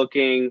 like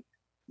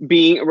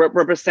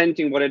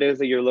representing what it is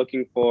that you're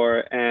looking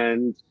for,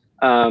 and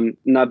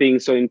not being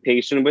so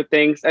impatient with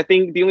things. I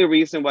think the only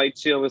reason why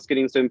too I was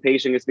getting so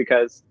impatient is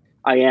because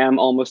I am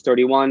almost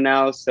 31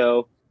 now.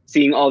 So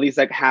seeing all these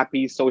like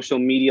happy social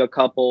media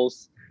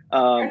couples.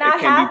 They're not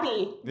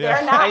happy.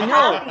 They're not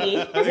happy.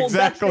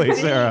 Exactly,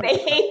 Sarah. They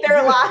hate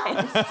their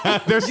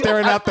lives. They're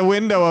staring out the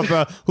window of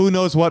who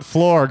knows what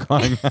floor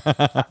going.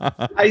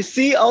 I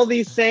see all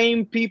these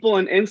same people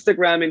on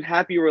Instagram in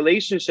happy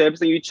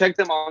relationships, and you check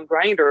them on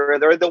Grindr,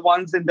 they're the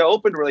ones in the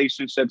open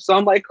relationship. So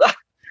I'm like,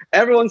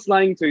 everyone's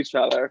lying to each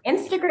other.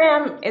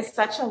 Instagram is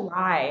such a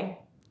lie.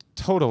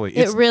 Totally.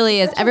 It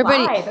really is.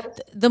 Everybody,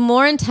 the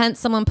more intense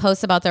someone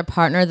posts about their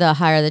partner, the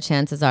higher the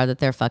chances are that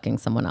they're fucking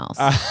someone else.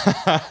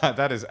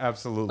 That is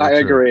absolutely true. I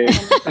agree.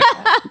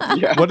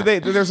 Yeah. What do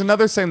there's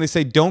another saying they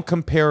say, don't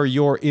compare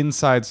your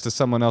insides to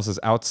someone else's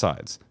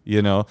outsides.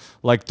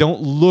 Like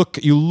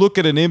you look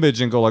at an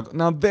image and go like,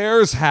 now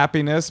there's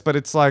happiness, but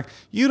it's like,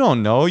 you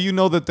don't know. You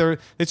know that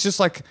it's just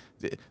like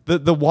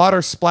the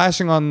water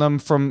splashing on them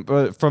from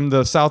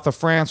the south of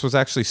France was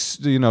actually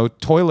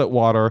toilet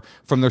water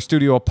from their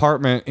studio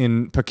apartment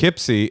in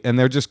Poughkeepsie, and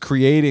they're just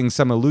creating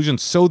some illusion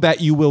so that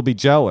you will be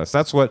jealous.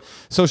 That's what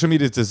social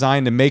media is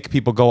designed to make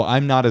people go,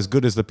 I'm not as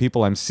good as the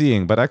people I'm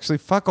seeing, but actually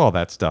fuck all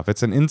that stuff.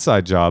 It's an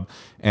inside job,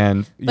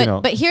 and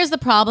But here's the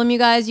problem, you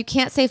guys. You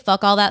can't say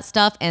fuck all that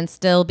stuff and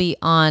still be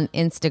on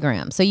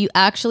Instagram. So you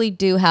actually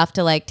do have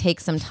to like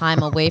take some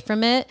time away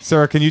from it.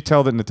 Sarah, can you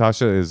tell that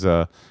Natasha is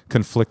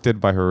conflicted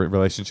by her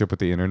relationship with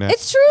the internet?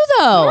 It's true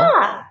though.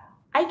 Yeah,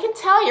 I can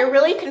tell you're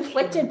really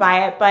conflicted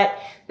by it. But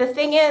the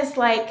thing is,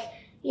 like,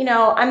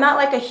 I'm not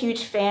like a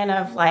huge fan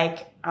of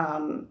like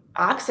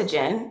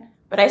oxygen,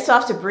 but I still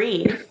have to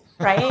breathe,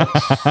 right?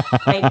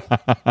 Like,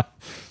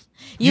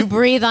 you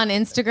breathe on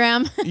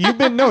Instagram.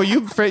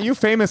 You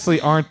famously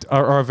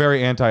are a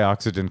very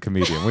anti-oxygen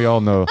comedian. We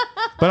all know,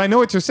 but I know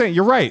what you're saying.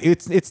 You're right.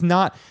 It's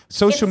not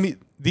social media.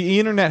 The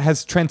internet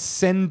has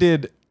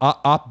transcended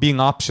being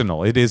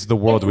optional. It is the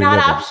world we live in.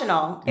 It's not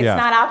optional. It's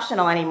not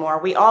optional anymore.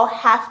 We all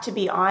have to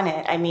be on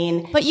it. I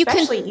mean, but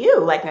especially you,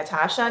 like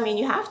Natasha. I mean,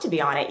 you have to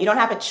be on it. You don't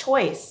have a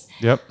choice.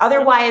 Yep.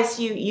 Otherwise,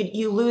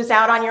 you lose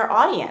out on your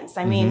audience.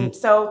 I mean,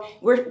 so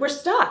we're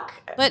stuck.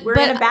 We're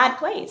in a bad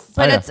place.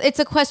 But it's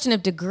a question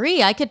of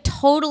degree. I could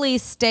totally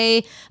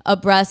stay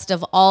abreast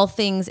of all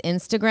things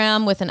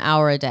Instagram with an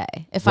hour a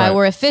day if I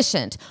were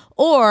efficient.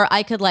 Or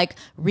I could like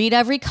read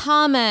every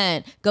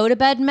comment, go to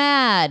bed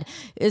mad,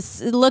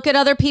 look at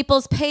other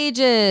people's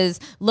pages,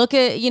 look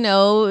at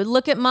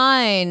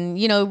mine,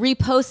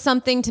 repost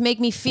something to make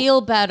me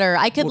feel better.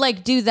 I could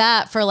like do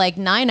that for like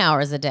 9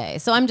 hours a day.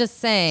 So I'm just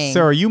saying.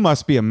 Sarah, you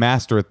must be a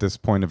master at this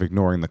point of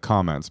ignoring the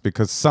comments,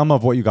 because some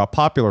of what you got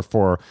popular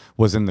for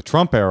was in the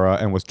Trump era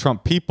and was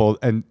Trump people.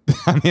 And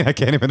I mean, I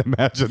can't even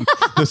imagine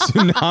the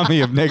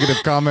tsunami of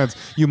negative comments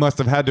you must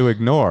have had to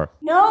ignore.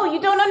 No,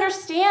 you don't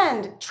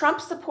understand.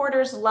 Trump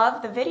supporters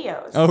love the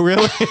videos. Oh,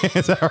 really?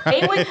 Is that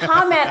right? They would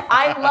comment,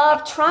 I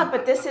love Trump,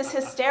 but this is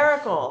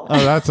hysterical.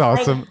 Oh, that's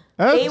awesome.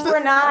 They were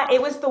not.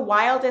 It was the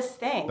wildest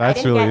thing.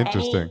 That's really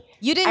interesting.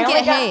 You didn't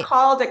get hate. I only got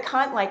called a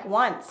cunt like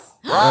once.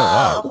 Oh,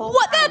 wow.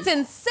 What? That's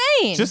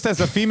insane. Just as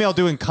a female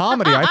doing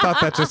comedy, I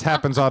thought that just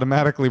happens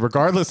automatically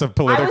regardless of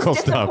political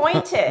stuff. I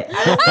was disappointed.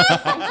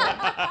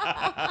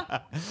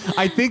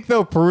 I think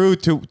though, Peru,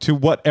 to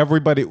what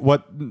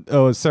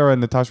Sarah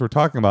and Natasha were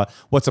talking about,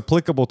 what's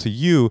applicable to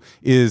you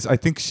is, I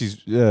think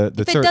she's if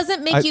it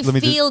doesn't make you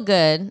feel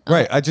good.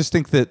 Right. I just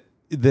think that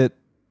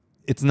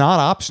it's not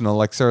optional,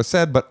 like Sarah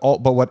said, but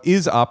what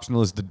is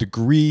optional is the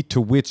degree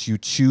to which you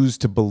choose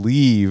to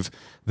believe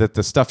that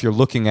the stuff you're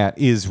looking at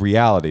is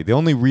reality. The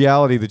only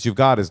reality that you've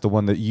got is the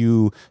one that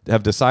you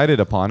have decided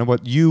upon. And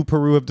what you,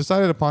 Peru, have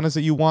decided upon is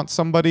that you want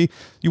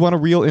a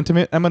real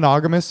intimate and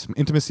monogamous,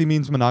 intimacy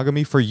means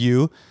monogamy for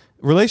you,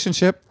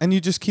 relationship, and you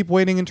just keep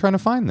waiting and trying to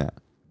find that.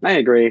 I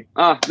agree.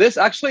 This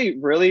actually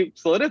really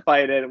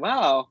solidified it.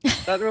 Wow.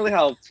 That really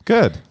helped.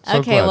 Good.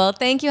 Okay, well,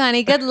 thank you,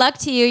 honey. Good luck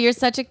to you. You're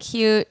such a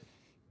cutie.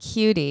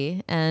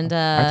 And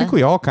I think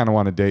we all kind of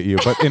want to date you,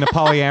 but in a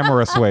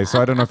polyamorous way. So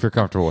I don't know if you're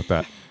comfortable with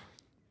that.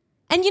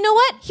 And you know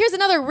what? Here's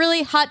another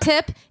really hot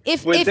tip.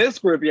 If this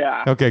group,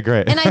 yeah. Okay,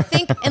 great. And I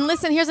think, and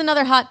listen, here's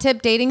another hot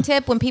tip, dating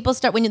tip. When people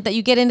start, that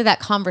you get into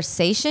that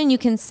conversation, you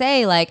can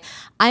say like,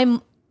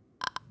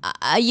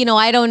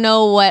 I don't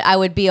know what I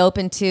would be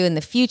open to in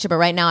the future, but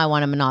right now I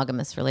want a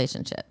monogamous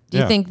relationship. Do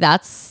you think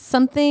that's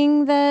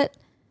something that...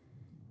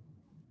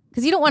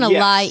 Because you don't want to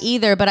lie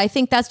either, but I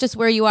think that's just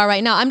where you are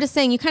right now. I'm just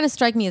saying you kind of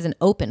strike me as an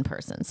open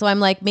person. So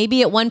I'm like,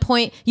 maybe at one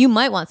point you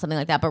might want something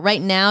like that, but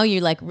right now you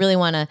like really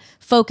want to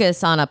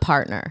focus on a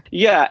partner.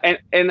 Yeah,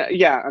 and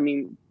yeah, I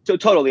mean, so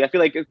totally. I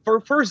feel like for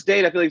first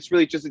date, I feel like it's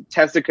really just a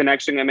test of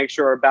connection and make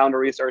sure our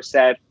boundaries are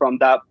set from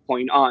that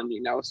point on,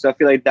 So I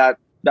feel like that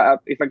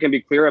if I can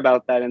be clear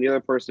about that and the other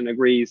person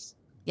agrees,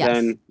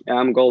 then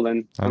I'm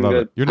golden. I'm love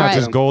good. it. You're not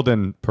just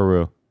golden,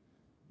 Peru.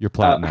 You're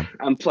platinum.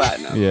 I'm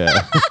platinum.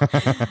 Yeah.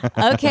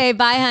 Okay,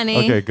 bye, honey.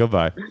 Okay,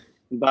 goodbye.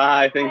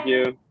 Bye, thank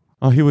you.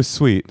 Oh, he was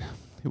sweet.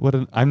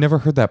 I've never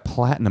heard that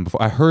platinum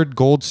before. I heard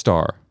gold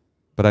star,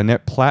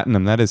 but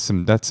platinum. That's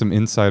some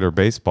insider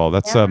baseball.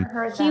 That's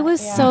He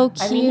was so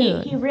cute. I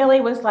mean, he really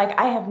was like,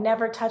 I have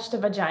never touched a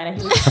vagina.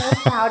 He was so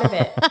proud of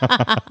it.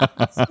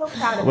 So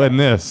proud of when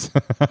this.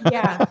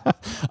 Yeah.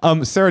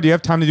 Sarah, do you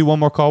have time to do one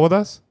more call with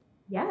us?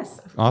 Yes,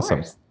 of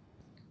awesome. course.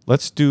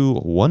 Let's do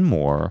one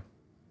more.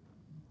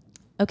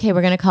 Okay,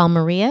 we're going to call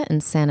Maria in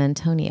San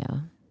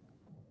Antonio.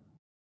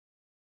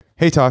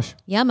 Hey, Tosh.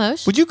 Yeah,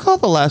 Moshe? Would you call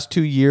the last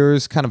 2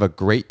 years kind of a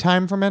great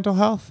time for mental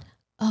health?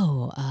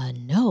 Oh,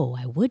 no,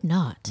 I would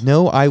not.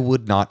 No, I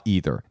would not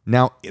either.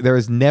 Now, there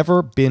has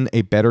never been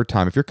a better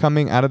time. If you're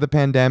coming out of the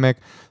pandemic,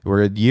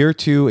 we're at year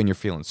 2 and you're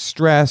feeling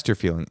stressed, you're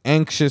feeling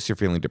anxious, you're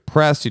feeling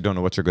depressed, you don't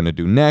know what you're going to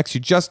do next, you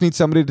just need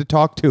somebody to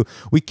talk to.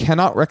 We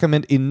cannot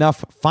recommend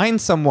enough. Find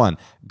someone.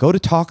 Go to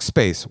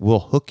Talkspace. We'll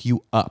hook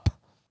you up.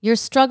 Your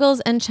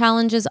struggles and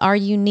challenges are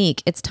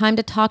unique. It's time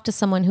to talk to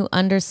someone who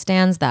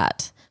understands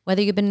that.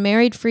 Whether you've been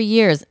married for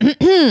years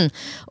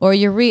or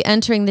you're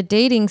re-entering the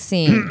dating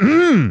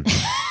scene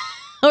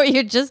or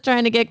you're just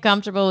trying to get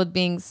comfortable with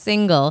being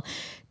single,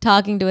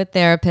 talking to a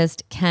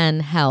therapist can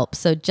help.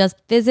 So just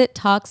visit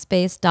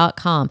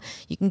Talkspace.com.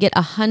 You can get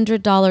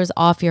 $100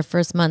 off your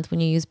first month when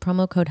you use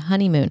promo code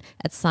honeymoon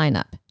at sign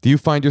up. Do you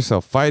find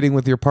yourself fighting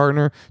with your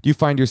partner? Do you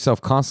find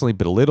yourself constantly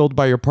belittled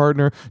by your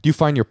partner? Do you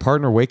find your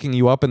partner waking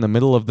you up in the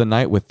middle of the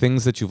night with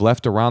things that you've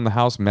left around the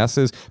house,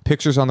 messes,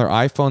 pictures on their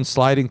iPhone,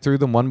 sliding through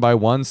them one by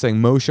one, saying,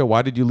 Moshe,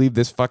 why did you leave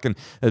this fucking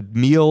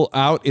meal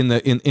out in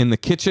the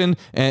kitchen?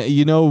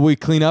 We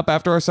clean up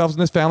after ourselves in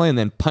this family, and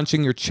then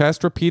punching your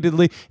chest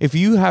repeatedly. If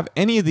you have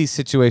any of these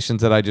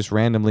situations that I just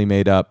randomly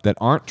made up that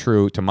aren't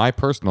true to my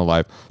personal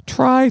life,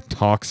 try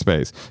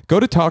Talkspace.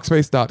 Go to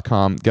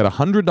Talkspace.com, get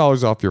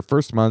 $100 off your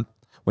first month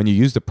when you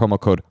use the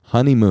promo code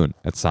honeymoon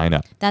at sign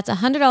up. That's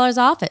 $100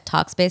 off at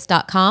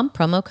Talkspace.com,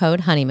 promo code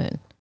honeymoon.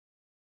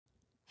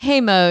 Hey,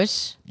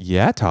 Moshe.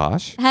 Yeah,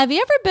 Tosh. Have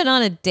you ever been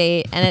on a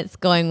date and it's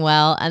going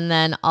well and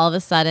then all of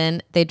a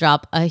sudden they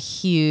drop a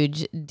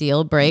huge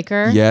deal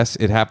breaker? Yes,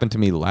 it happened to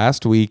me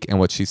last week, and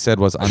what she said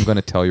was, I'm going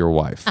to tell your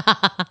wife.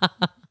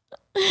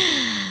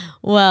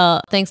 Well,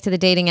 thanks to the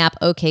dating app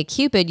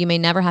OkCupid, you may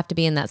never have to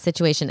be in that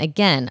situation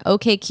again.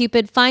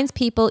 OkCupid finds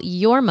people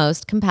you're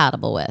most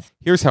compatible with.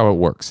 Here's how it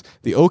works.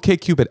 The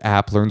OkCupid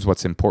app learns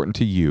what's important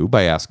to you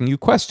by asking you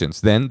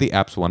questions. Then the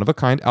app's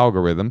one-of-a-kind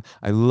algorithm.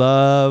 I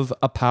love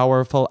a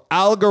powerful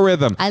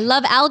algorithm. I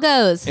love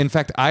algos. In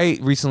fact, I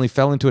recently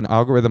fell into an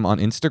algorithm on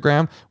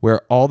Instagram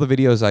where all the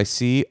videos I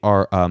see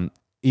are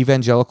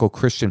evangelical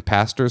Christian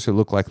pastors who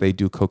look like they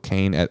do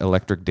cocaine at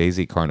Electric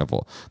Daisy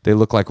Carnival. They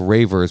look like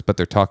ravers, but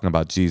they're talking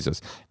about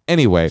Jesus.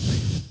 Anyway,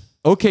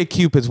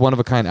 OkCupid's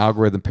one-of-a-kind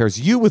algorithm pairs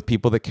you with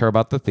people that care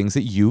about the things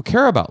that you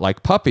care about,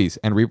 like puppies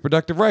and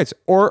reproductive rights,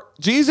 or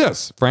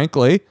Jesus,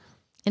 frankly.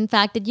 In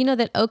fact, did you know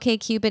that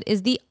OkCupid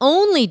is the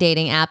only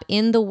dating app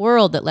in the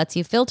world that lets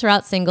you filter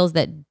out singles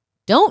that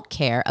don't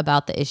care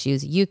about the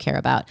issues you care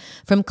about,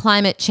 from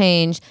climate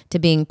change to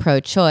being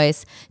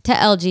pro-choice to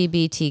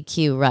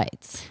LGBTQ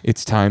rights?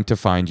 It's time to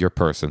find your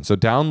person. So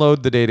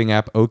download the dating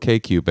app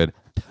OkCupid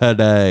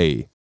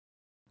today.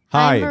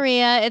 Hi,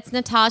 Maria. It's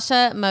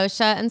Natasha, Moshe,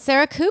 and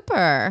Sarah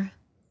Cooper.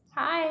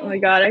 Hi. Oh my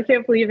God, I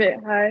can't believe it.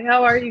 Hi,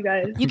 how are you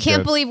guys? You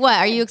can't believe what?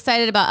 Are you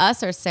excited about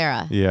us or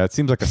Sarah? Yeah, it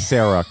seems like a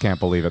Sarah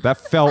can't believe it. That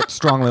felt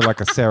strongly like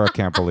a Sarah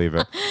can't believe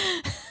it.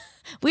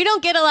 We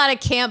don't get a lot of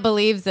can't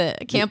believe it.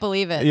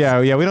 Yeah,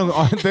 we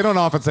don't. They don't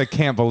often say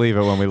can't believe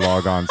it when we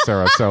log on,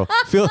 Sarah. So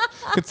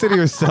consider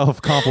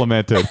yourself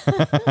complimented.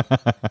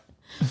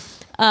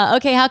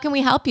 Okay, how can we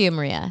help you,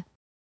 Maria?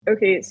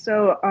 Okay,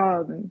 so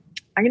I'm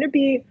gonna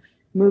be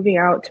moving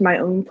out to my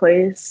own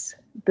place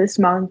this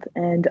month,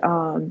 and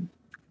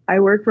I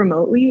work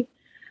remotely,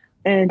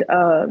 and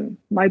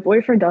my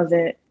boyfriend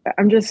doesn't.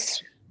 I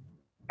just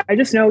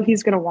know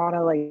he's gonna want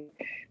to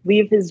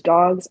leave his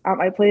dogs at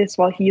my place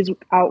while he's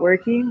out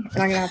working,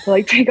 and I'm gonna have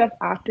to pick up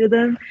after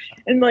them.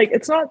 And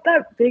it's not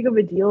that big of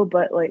a deal,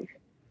 but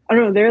I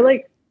don't know, they're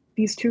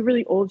these two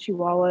really old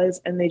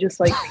chihuahuas, and they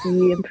just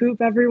pee and poop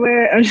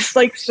everywhere. I'm just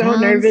so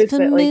nervous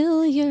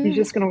that he's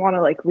just gonna want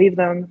to leave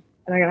them,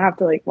 and I'm gonna have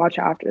to watch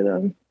after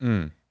them.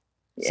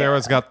 Yeah.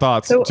 Sarah's got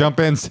thoughts. So,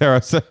 jump in,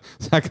 Sarah. So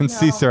I can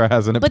see Sarah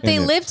has an opinion. But they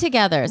live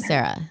together,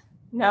 Sarah.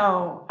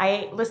 No,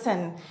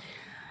 listen.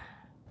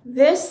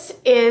 This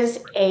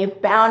is a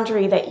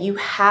boundary that you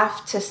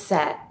have to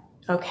set,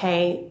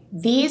 okay?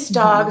 These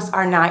dogs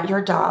are not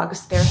your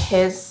dogs. They're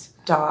his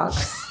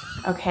dogs,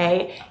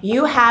 okay?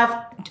 You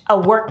have a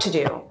work to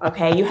do,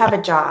 okay? You have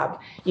a job.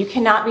 You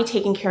cannot be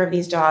taking care of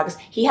these dogs.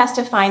 He has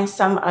to find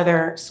some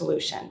other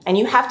solution. And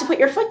you have to put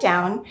your foot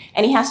down,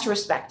 and he has to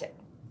respect it.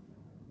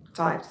 That's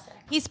all I have to say.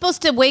 He's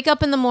supposed to wake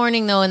up in the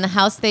morning, though, in the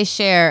house they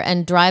share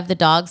and drive the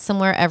dogs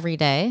somewhere every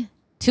day.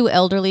 2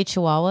 elderly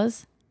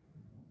Chihuahuas.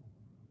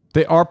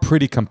 They are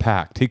pretty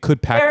compact. He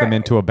could pack them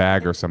into a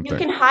bag or something. You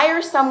can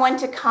hire someone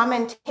to come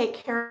and take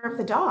care of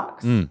the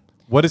dogs.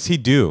 What does he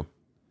do?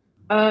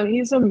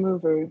 He's a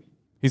mover.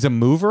 He's a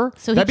mover?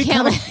 So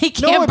he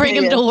can't bring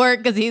him to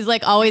work because he's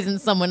like always in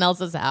someone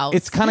else's house.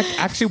 It's kind of,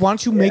 actually, why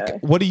don't you make,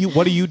 what do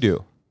you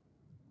do?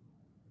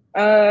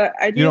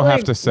 I do you don't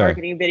have to say.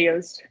 marketing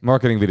videos.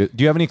 Marketing videos.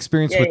 Do you have any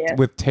experience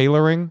with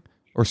tailoring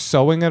or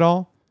sewing at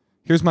all?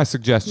 Here's my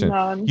suggestion.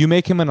 None. You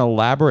make him an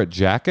elaborate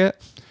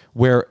jacket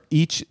where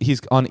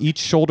he's on each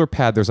shoulder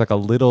pad there's like a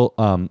little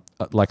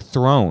like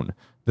throne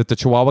that the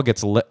Chihuahua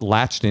gets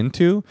latched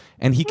into,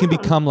 and he can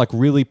become like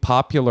really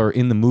popular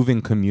in the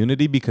moving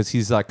community because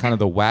he's like kind of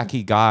the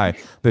wacky guy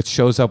that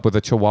shows up with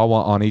a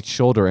Chihuahua on each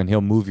shoulder and he'll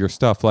move your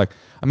stuff. Like,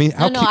 I mean,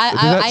 how cute?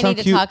 I need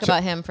to talk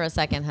about him for a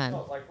second, hun.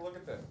 Like, look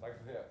at this,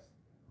 like this.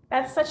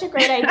 That's such a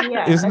great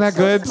idea. Isn't that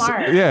good? So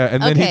smart. Yeah,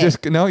 and then he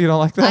just, no, you don't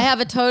like that? I have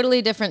a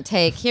totally different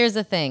take. Here's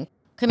the thing.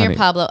 Come here,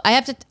 Pablo.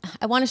 I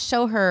want to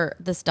show her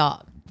this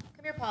dog.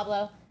 Come here,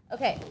 Pablo.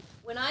 Okay.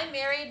 When I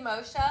married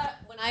Moshe,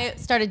 when I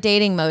started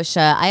dating Moshe,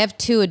 I have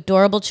 2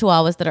 adorable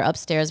Chihuahuas that are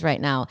upstairs right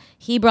now.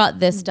 He brought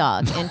this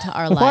dog into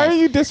our life. Why are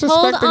you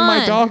disrespecting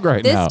my dog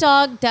right now? This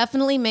dog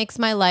definitely makes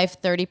my life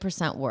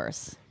 30%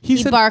 worse.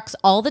 He barks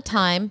all the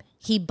time.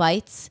 He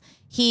bites.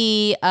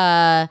 He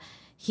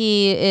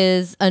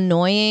is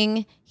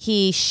annoying.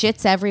 He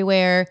shits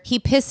everywhere. He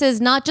pisses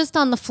not just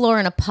on the floor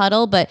in a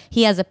puddle, but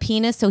he has a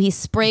penis, so he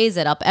sprays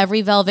it up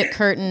every velvet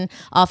curtain,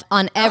 off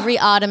on every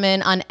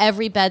ottoman, on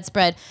every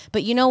bedspread.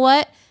 But you know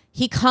what?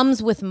 He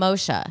comes with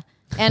Moshe.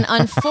 And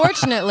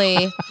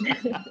unfortunately,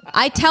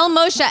 I tell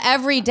Moshe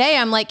every day,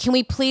 I'm like, can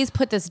we please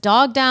put this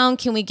dog down?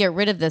 Can we get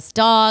rid of this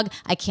dog?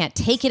 I can't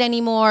take it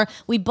anymore.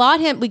 We bought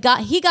him. He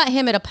got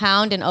him at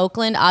 £1 in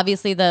Oakland.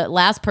 Obviously, the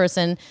last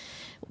person,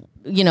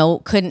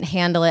 couldn't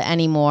handle it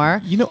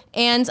anymore.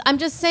 And I'm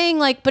just saying,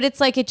 like, but it's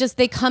like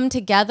they come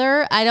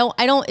together. I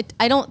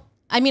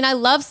mean, I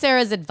love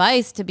Sarah's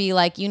advice to be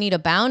like, you need a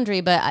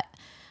boundary, but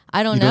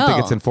I don't know. You don't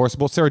think it's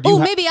enforceable? Sarah,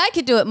 maybe I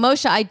could do it.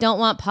 Moshe, I don't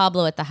want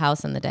Pablo at the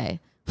house in the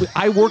day.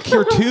 I work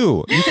here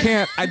too. You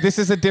can't, this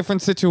is a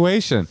different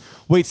situation.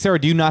 Wait, Sarah,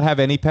 do you not have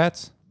any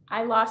pets?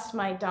 I lost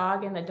my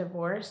dog in the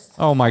divorce.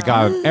 Oh my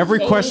God.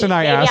 Every question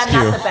I ask you.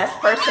 I'm not the best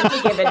person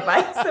to give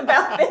advice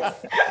about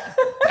this.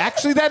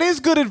 Actually, that is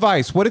good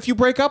advice. What if you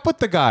break up with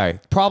the guy?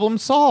 Problem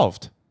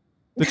solved.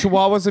 The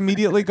Chihuahuas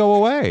immediately go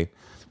away.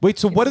 Wait,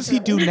 so what does he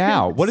do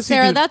now? What does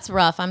Sarah, he do? that's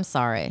rough. I'm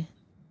sorry.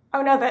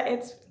 Oh no,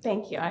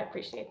 thank you. I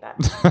appreciate that.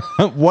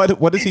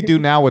 What does he do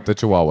now with the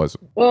Chihuahuas?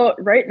 Well,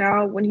 right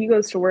now when he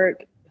goes to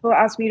work, he'll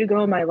ask me to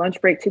go on my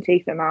lunch break to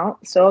take them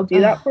out. So I'll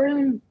do that for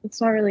him. It's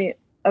not really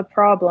a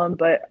problem,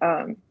 but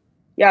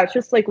it's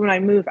just like when I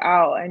move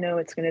out, I know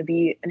it's going to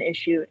be an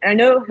issue. And I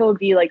know he'll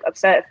be like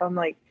upset if I'm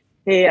like,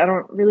 hey, I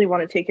don't really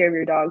want to take care of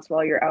your dogs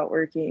while you're out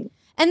working.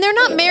 And they're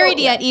not married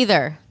yet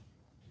either.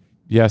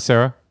 Yeah,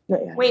 Sarah?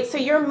 Yeah. Wait, so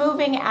you're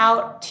moving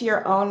out to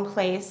your own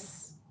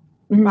place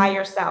by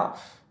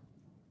yourself?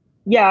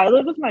 Yeah, I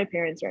live with my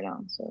parents right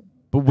now. So.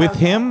 But with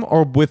him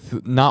or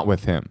not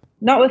with him?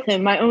 Not with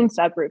him, my own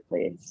separate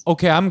place.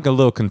 Okay, I'm a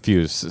little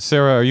confused.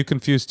 Sarah, are you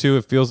confused too?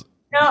 It feels...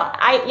 No,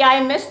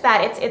 I missed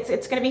that.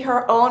 It's going to be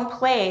her own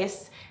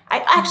place.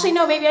 I actually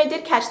no, maybe I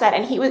did catch that,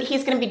 and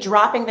he's going to be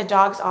dropping the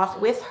dogs off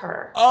with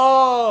her.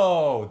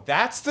 Oh,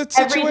 that's the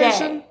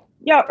situation. Every day.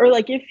 Yeah, or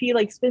like if he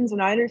like spends a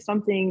night or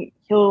something,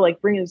 he'll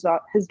like bring his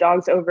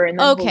dogs over and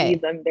then he'll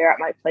leave them there at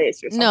my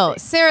place or something. No,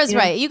 Sarah's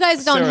right. You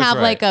guys don't have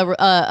like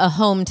a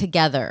home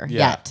together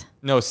yet.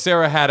 No,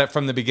 Sarah had it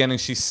from the beginning.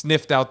 She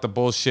sniffed out the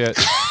bullshit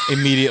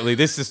immediately.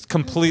 This is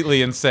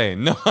completely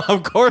insane. No,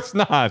 of course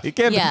not. He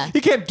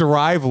can't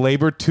drive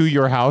labor to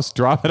your house,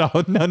 drop it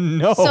out.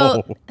 No.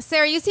 So,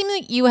 Sarah, you seem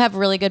like you have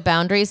really good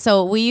boundaries.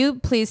 So will you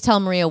please tell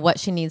Maria what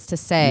she needs to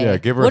say? Yeah,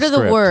 give her What a are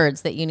script. the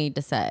words that you need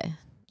to say?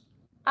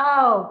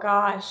 Oh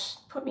gosh,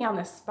 put me on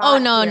the spot. Oh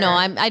no,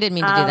 here. I didn't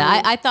mean to do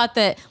that. I thought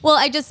that. Well,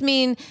 I just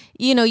mean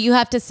you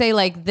have to say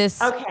like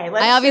this. Okay,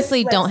 I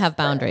obviously don't have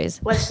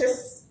boundaries. Let's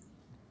just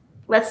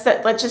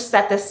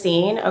set the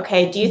scene.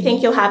 Okay, do you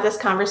think you'll have this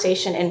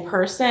conversation in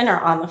person or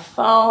on the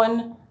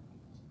phone?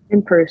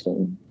 In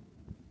person.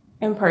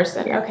 In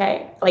person.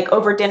 Okay, like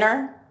over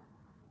dinner.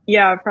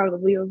 Yeah,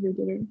 probably over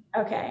dinner.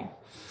 Okay.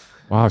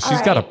 Wow,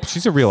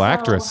 she's a real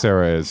actress,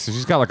 Sarah is.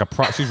 She's got like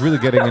she's really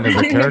getting into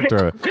the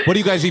character. What do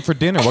you guys eat for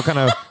dinner? What kind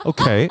of,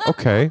 okay.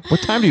 What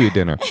time do you eat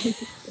dinner?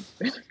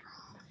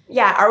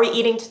 Yeah, are we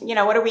eating,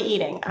 what are we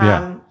eating?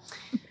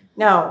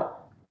 No,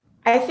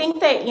 I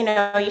think that, you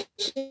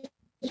should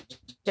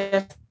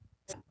just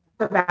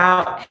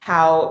about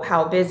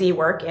how busy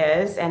work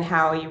is and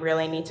how you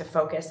really need to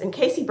focus. In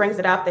case he brings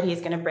it up that he's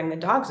going to bring the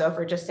dogs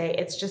over, just say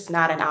it's just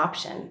not an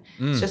option.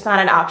 It's just not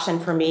an option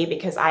for me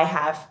because I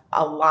have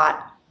a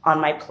lot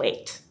on my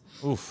plate.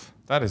 Oof,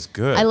 that is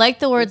good. I like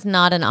the words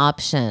 "not an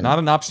option." Not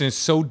an option is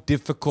so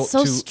difficult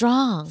So to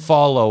strong.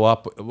 follow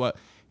up. What?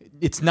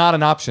 It's not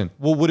an option.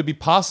 Well, would it be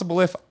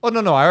possible if? Oh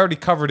no, I already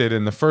covered it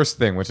in the first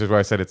thing, which is where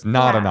I said it's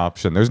not an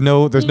option. There's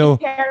no.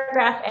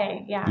 Paragraph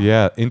A, yeah.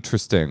 Yeah,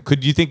 interesting.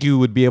 Could you think you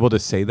would be able to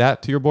say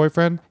that to your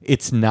boyfriend?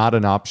 It's not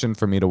an option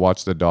for me to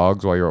watch the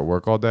dogs while you're at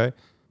work all day?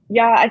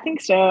 Yeah, I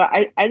think so.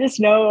 I just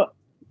know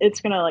it's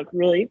going to like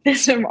really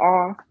piss him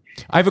off.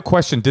 I have a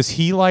question. Does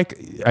he like,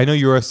 I know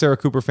you're a Sarah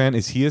Cooper fan.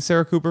 Is he a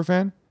Sarah Cooper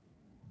fan?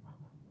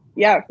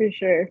 Yeah, for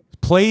sure.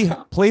 Play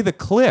the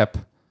clip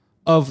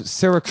of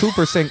Sarah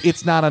Cooper saying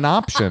it's not an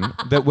option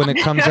that when it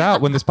comes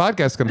out, when this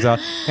podcast comes out,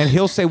 and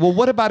he'll say, well,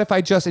 what about if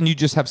I just, and you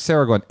just have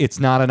Sarah going,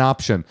 it's not an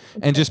option,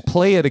 and just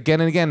play it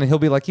again and again, and he'll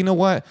be like, you know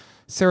what?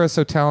 Sarah's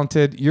so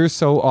talented. You're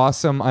so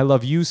awesome. I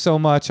love you so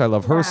much. I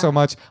love her so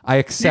much. I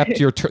accept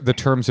the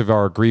terms of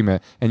our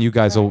agreement, and you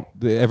guys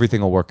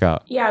everything will work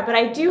out. Yeah, but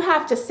I do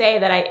have to say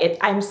that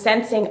I'm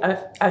sensing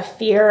a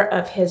fear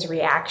of his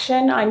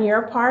reaction on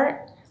your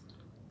part,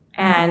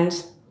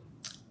 and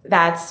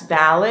that's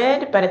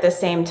valid. But at the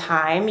same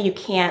time, you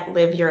can't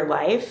live your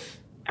life,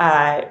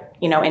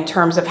 in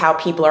terms of how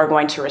people are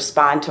going to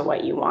respond to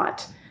what you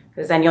want,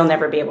 because then you'll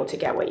never be able to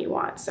get what you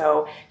want.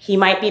 So he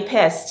might be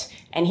pissed,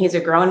 and he's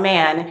a grown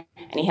man,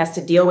 and he has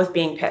to deal with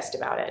being pissed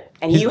about it.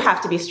 And you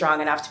have to be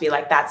strong enough to be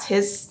like, that's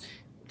his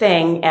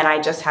thing, and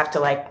I just have to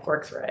like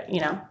work through it,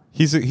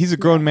 He's a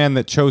grown man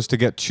that chose to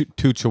get two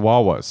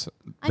chihuahuas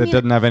that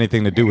doesn't have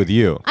anything to do with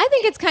you. I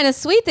think it's kind of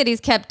sweet that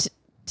he's kept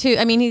two.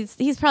 I mean,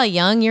 he's probably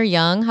young. You're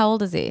young. How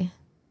old is he?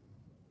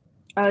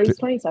 He's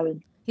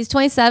 27. He's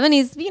 27.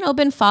 He's,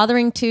 been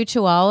fathering two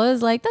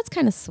chihuahuas. Like, that's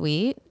kind of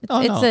sweet.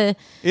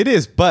 It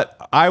is,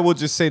 but I will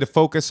just say to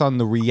focus on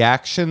the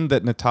reaction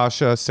that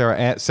Natasha,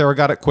 Sarah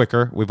got it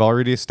quicker. We've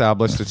already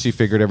established that she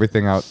figured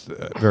everything out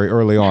very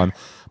early on.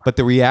 But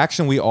the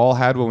reaction we all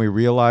had when we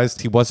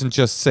realized he wasn't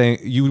just saying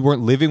you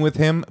weren't living with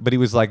him, but he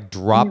was like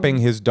dropping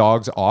his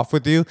dogs off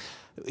with you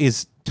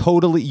is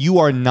totally, you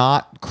are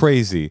not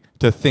crazy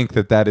to think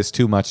that is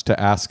too much to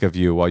ask of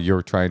you while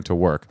you're trying to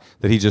work,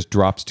 that he just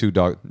drops two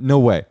dogs. No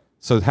way.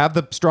 So have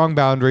the strong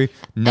boundary,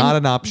 not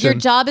an option. Your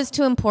job is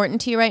too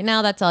important to you right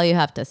now. That's all you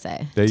have to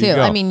say. There you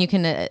go. I mean, you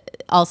can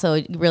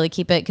also really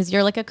keep it because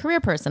you're like a career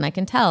person. I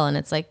can tell, and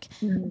it's like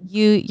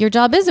your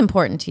job is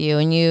important to you,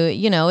 and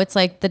it's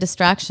like the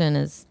distraction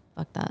is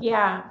fuck that.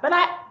 Yeah, but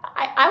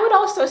I would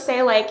also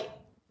say like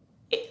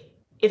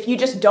if you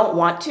just don't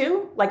want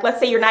to, like let's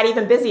say you're not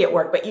even busy at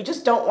work, but you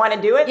just don't want to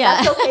do it.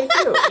 Yeah. That's okay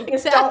too. You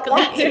just don't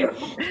want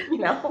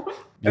to.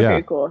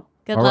 Okay, cool.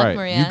 Good luck,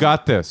 Maria. You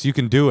got this. You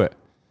can do it.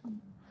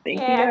 Thank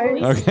you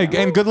guys.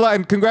 Okay, and good luck,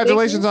 and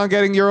congratulations on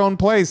getting your own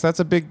place. That's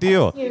a big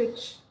deal.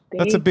 Huge.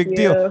 That's a big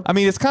deal. I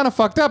mean, it's kind of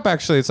fucked up,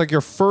 actually. It's like your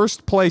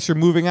first place, you're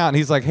moving out, and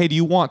he's like, hey, do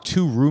you want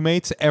two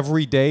roommates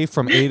every day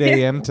from 8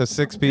 a.m. to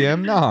 6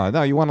 p.m.?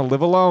 No, you want to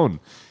live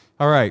alone.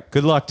 All right,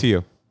 good luck to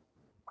you.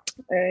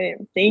 All right,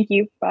 thank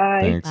you.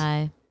 Bye. Thanks.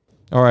 Bye.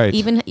 All right.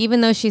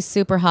 Even though she's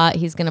super hot,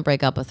 he's going to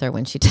break up with her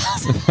when she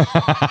tells him.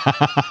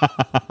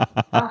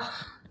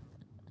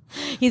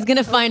 He's going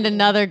to find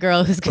another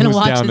girl who's going to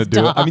watch his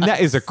dog. I mean,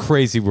 that is a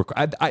crazy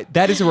request.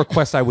 That is a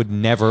request I would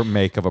never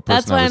make of a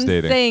person I was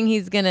dating. That's why I'm saying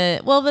he's going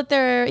to... Well,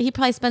 but he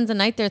probably spends a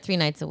night there 3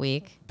 nights a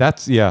week.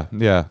 That's... Yeah.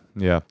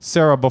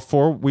 Sarah,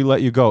 before we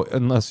let you go,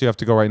 unless you have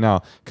to go right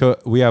now,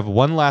 we have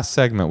one last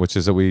segment, which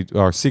is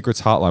our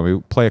Secrets Hotline. We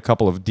play a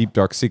couple of deep,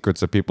 dark secrets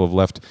that people have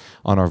left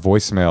on our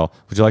voicemail.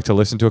 Would you like to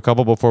listen to a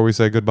couple before we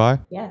say goodbye?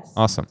 Yes.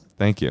 Awesome.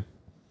 Thank you.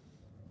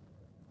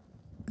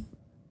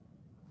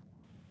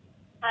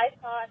 Hi,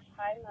 Tosh.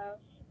 Hi, Moshe.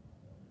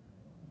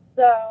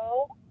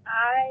 So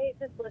I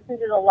just listened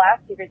to the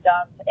last Secret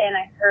Dump, and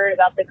I heard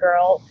about the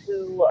girl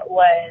who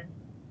was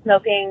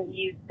smoking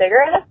used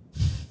cigarettes,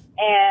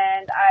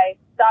 and I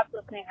stopped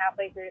listening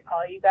halfway through to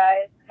call you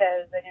guys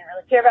because I didn't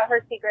really care about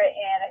her secret,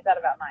 and I thought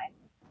about mine.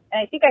 And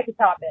I think I could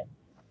top it.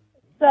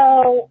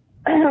 So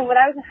when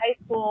I was in high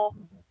school,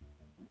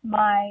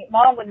 my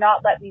mom would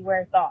not let me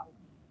wear thongs.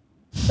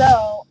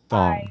 So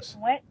I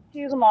went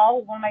to the mall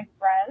with one of my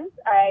friends.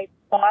 I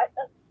bought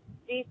a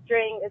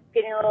G-string, a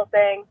skinny little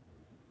thing,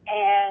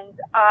 and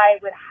I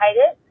would hide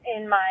it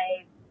in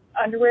my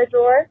underwear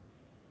drawer,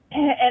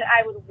 and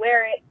I would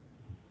wear it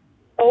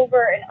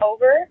over and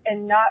over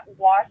and not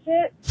wash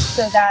it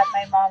so that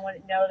my mom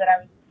wouldn't know that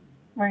I was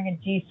wearing a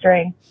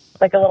G-string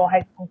like a little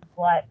high school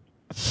slut.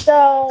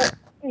 So,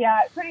 yeah,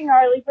 pretty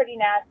gnarly, pretty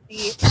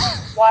nasty.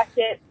 Washed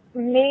it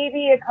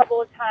maybe a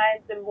couple of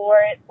times and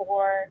wore it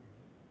for,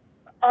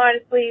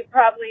 honestly,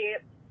 probably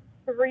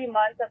 3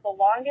 months at the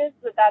longest,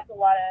 but that's a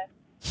lot of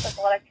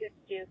cooch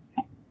juice.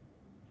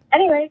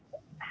 Anyways,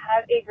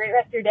 have a great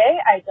rest of your day.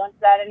 I don't do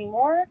that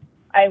anymore.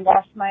 I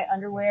wash my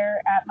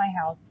underwear at my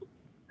house.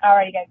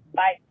 Alrighty, guys.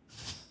 Bye.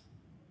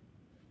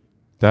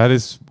 That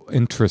is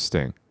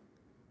interesting.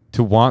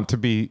 To want to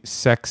be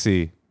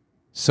sexy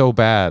so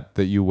bad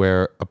that you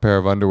wear a pair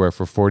of underwear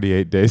for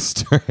 48 days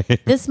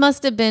straight? This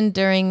must have been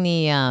during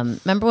the,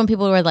 remember when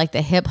people were like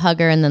the hip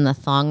hugger and then the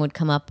thong would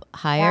come up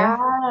higher?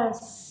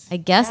 Yes. I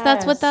guess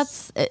that's what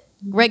that's,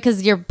 right?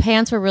 Because your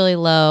pants were really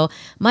low.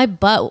 My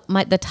butt,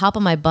 the top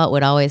of my butt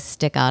would always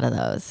stick out of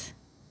those.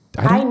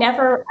 I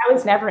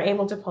was never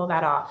able to pull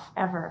that off,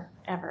 ever,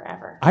 ever,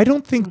 ever. I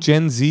don't think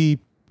Gen Z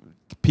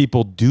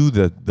people do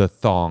the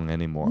thong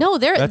anymore. No,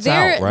 That's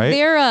out, right?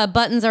 their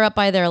buttons are up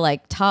by their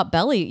like top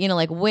belly, you know,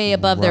 like way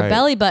above their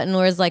belly button.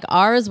 Whereas like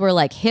ours were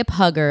like hip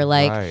hugger,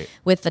 like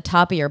with the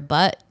top of your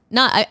butt.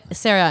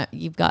 Sarah,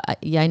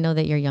 I know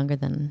that you're younger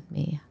than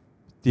me.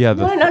 Yeah.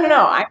 No.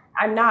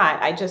 I'm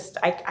not.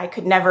 I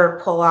could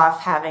never pull off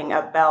having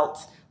a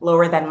belt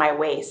lower than my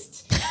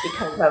waist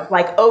because of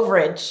like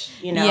overage,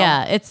 you know.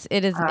 Yeah,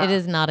 it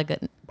is not a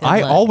good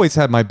I look. always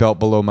had my belt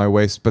below my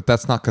waist, but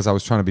that's not because I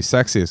was trying to be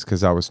sexy. It's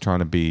because I was trying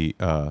to be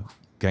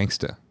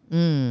gangsta.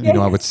 You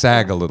know, I would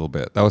sag a little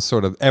bit. That was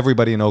sort of,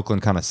 everybody in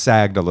Oakland kind of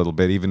sagged a little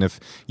bit. Even if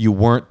you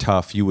weren't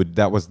tough,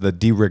 that was the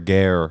de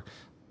rigueur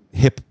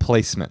hip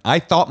placement. I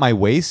thought my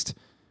waist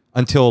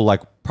until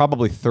like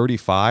probably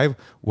 35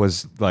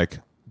 was like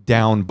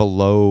down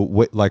below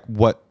what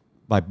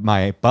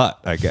my butt,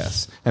 I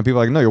guess. And people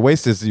are like, no, your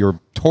waist is your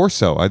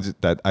torso. I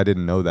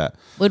didn't know that.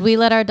 Would we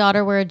let our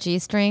daughter wear a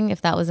G-string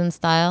if that was in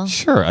style?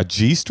 Sure, a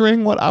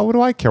G-string. What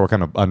do I care what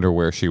kind of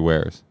underwear she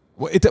wears?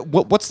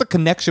 What's the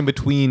connection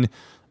between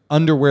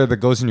underwear that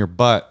goes in your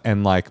butt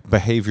and like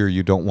behavior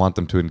you don't want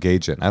them to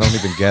engage in? I don't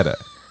even get it.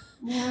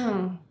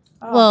 Yeah.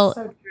 Oh, well,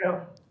 so true.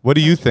 What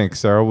do you think,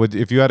 Sarah?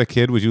 If you had a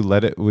kid, would you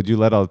let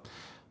a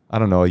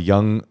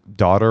young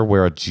daughter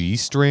wear a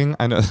G-string?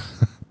 I know.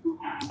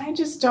 I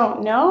just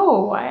don't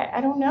know.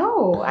 I don't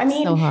know. I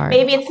mean, so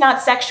maybe it's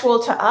not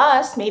sexual to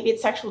us. Maybe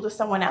it's sexual to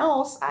someone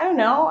else. I don't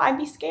know. I'd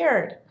be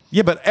scared.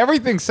 Yeah, but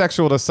everything's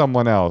sexual to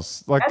someone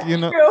else. Like, That's you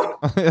know,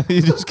 true.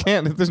 you just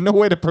can't. There's no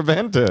way to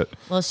prevent it.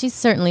 Well, she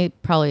certainly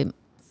probably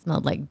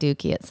smelled like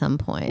Dookie at some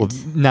point. Well,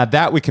 now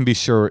that we can be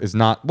sure is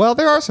not. Well,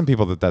 there are some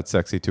people that's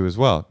sexy to as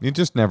well. You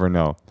just never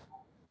know.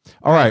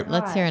 All right.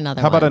 Let's hear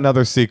another How one. about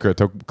another secret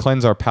to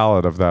cleanse our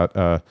palate of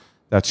that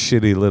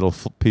shitty little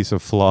piece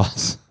of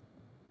floss?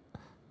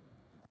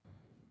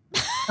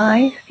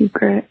 My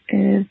secret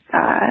is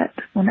that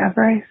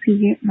whenever I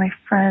see my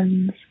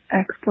friends'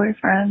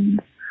 ex-boyfriends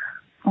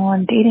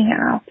on dating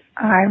apps,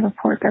 I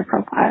report their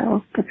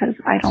profiles because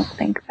I don't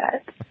think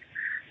that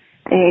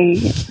they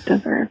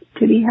deserve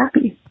to be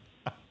happy.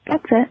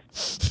 That's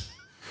it.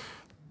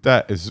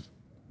 That is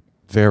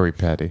very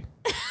petty.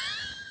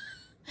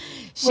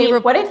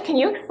 Can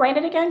you explain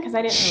it again? Because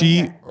I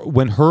didn't.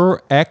 When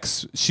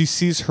she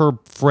sees her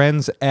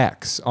friend's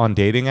ex on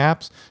dating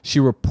apps, she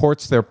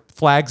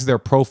flags their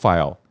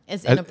profile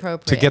as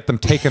inappropriate to get them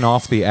taken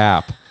off the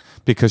app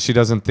because she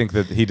doesn't think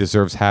that he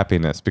deserves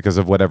happiness because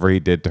of whatever he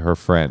did to her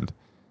friend.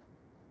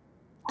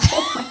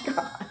 Oh my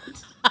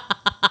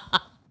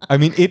God. I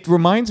mean, it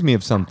reminds me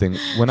of something.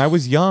 When I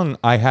was young,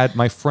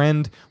 my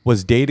friend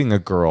was dating a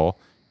girl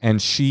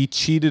and she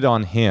cheated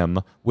on him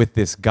with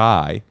this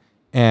guy,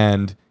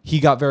 and he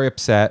got very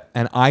upset,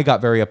 and I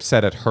got very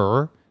upset at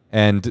her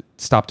and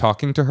stopped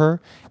talking to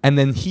her. And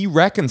then he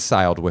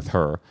reconciled with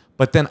her.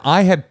 But then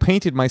I had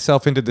painted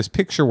myself into this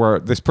picture where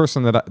this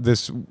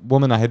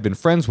woman I had been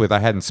friends with, I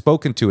hadn't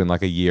spoken to in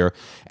like a year.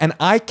 And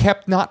I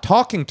kept not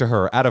talking to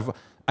her out of,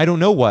 I don't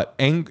know what,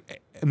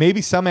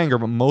 maybe some anger,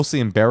 but mostly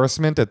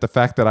embarrassment at the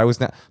fact that I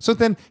was not. So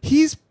then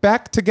he's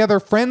back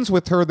together, friends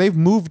with her. They've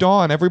moved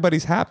on.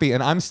 Everybody's happy.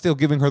 And I'm still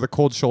giving her the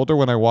cold shoulder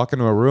when I walk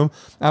into a room.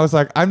 I was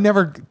like, I'm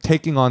never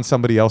taking on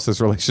somebody else's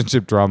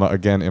relationship drama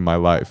again in my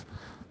life.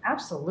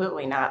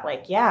 Absolutely not.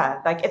 Like,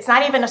 yeah, like it's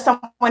not even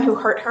someone who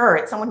hurt her.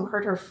 It's someone who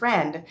hurt her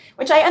friend,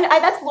 which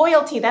that's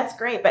loyalty. That's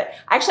great. But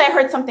actually I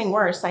heard something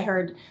worse. I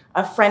heard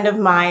a friend of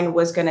mine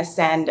was going to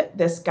send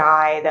this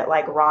guy that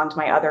like wronged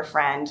my other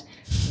friend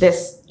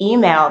this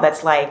email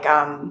that's like,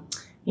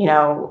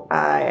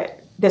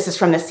 this is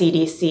from the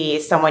CDC.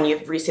 Someone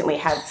you've recently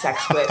had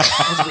sex with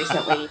has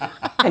recently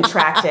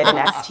contracted an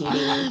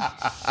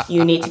STD.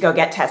 You need to go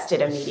get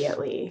tested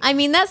immediately. I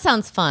mean, that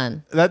sounds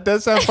fun. That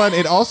does sound fun.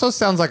 It also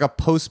sounds like a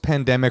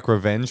post-pandemic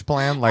revenge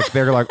plan. Like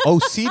they're like, oh,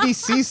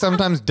 CDC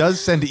sometimes does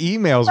send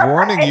emails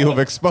warning you of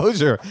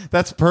exposure.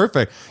 That's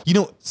perfect. You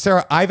know,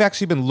 Sarah, I've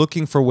actually been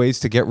looking for ways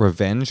to get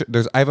revenge.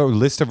 I have a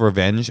list of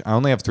revenge. I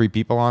only have 3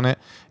 people on it.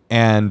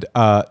 And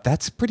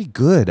that's pretty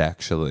good,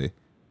 actually.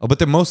 Oh, but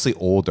they're mostly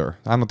older.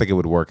 I don't think it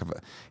would work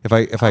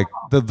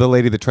the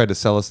lady that tried to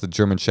sell us the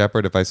German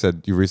Shepherd. If I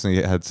said you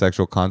recently had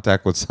sexual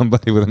contact with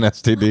somebody with an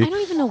STD, I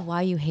don't even know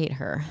why you hate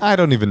her. I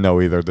don't even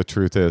know either. The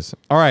truth is,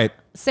 all right,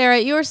 Sarah,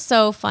 you are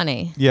so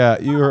funny. Yeah,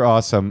 you were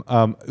awesome.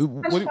 Fun.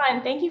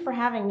 Thank you for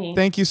having me.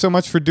 Thank you so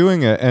much for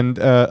doing it, and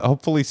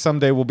hopefully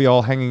someday we'll be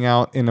all hanging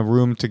out in a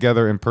room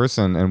together in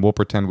person, and we'll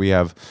pretend we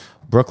have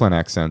Brooklyn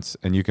accents,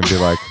 and you can be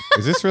like,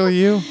 "Is this really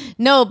you?"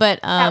 No,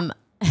 but that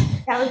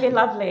would be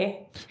lovely.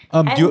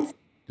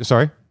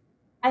 Sorry?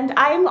 And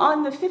I'm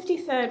on the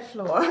 53rd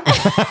floor.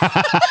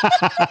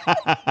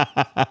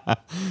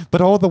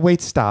 but all the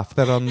wait staff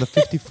that are on the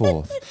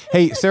 54th.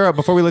 Hey, Sarah,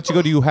 before we let you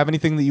go, do you have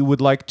anything that you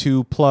would like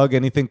to plug?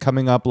 Anything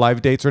coming up,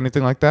 live dates or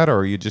anything like that? Or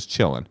are you just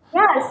chilling?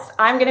 Yes,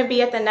 I'm going to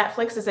be at the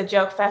Netflix is a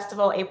Joke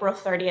Festival April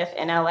 30th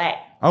in LA.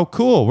 Oh,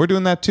 cool. We're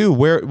doing that too.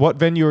 What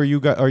venue are you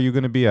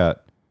going to be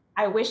at?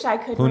 I wish I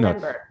could Who knows?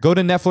 remember. Go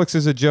to Netflix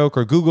is a Joke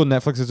or Google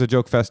Netflix is a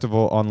Joke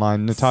Festival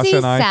online. Natasha see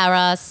and I.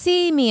 Sarah,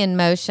 see me and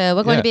Moshe.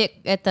 We're going to be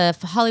at the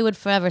Hollywood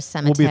Forever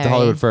Cemetery. We'll be at the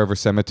Hollywood Forever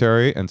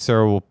Cemetery, and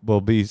Sarah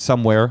will be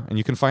somewhere, and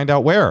you can find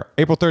out where.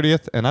 April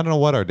 30th, and I don't know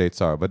what our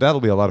dates are, but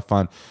that'll be a lot of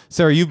fun.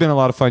 Sarah, you've been a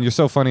lot of fun. You're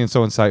so funny and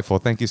so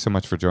insightful. Thank you so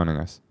much for joining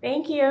us.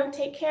 Thank you.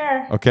 Take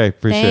care. Okay,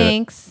 appreciate it.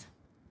 Thanks.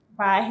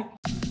 Bye.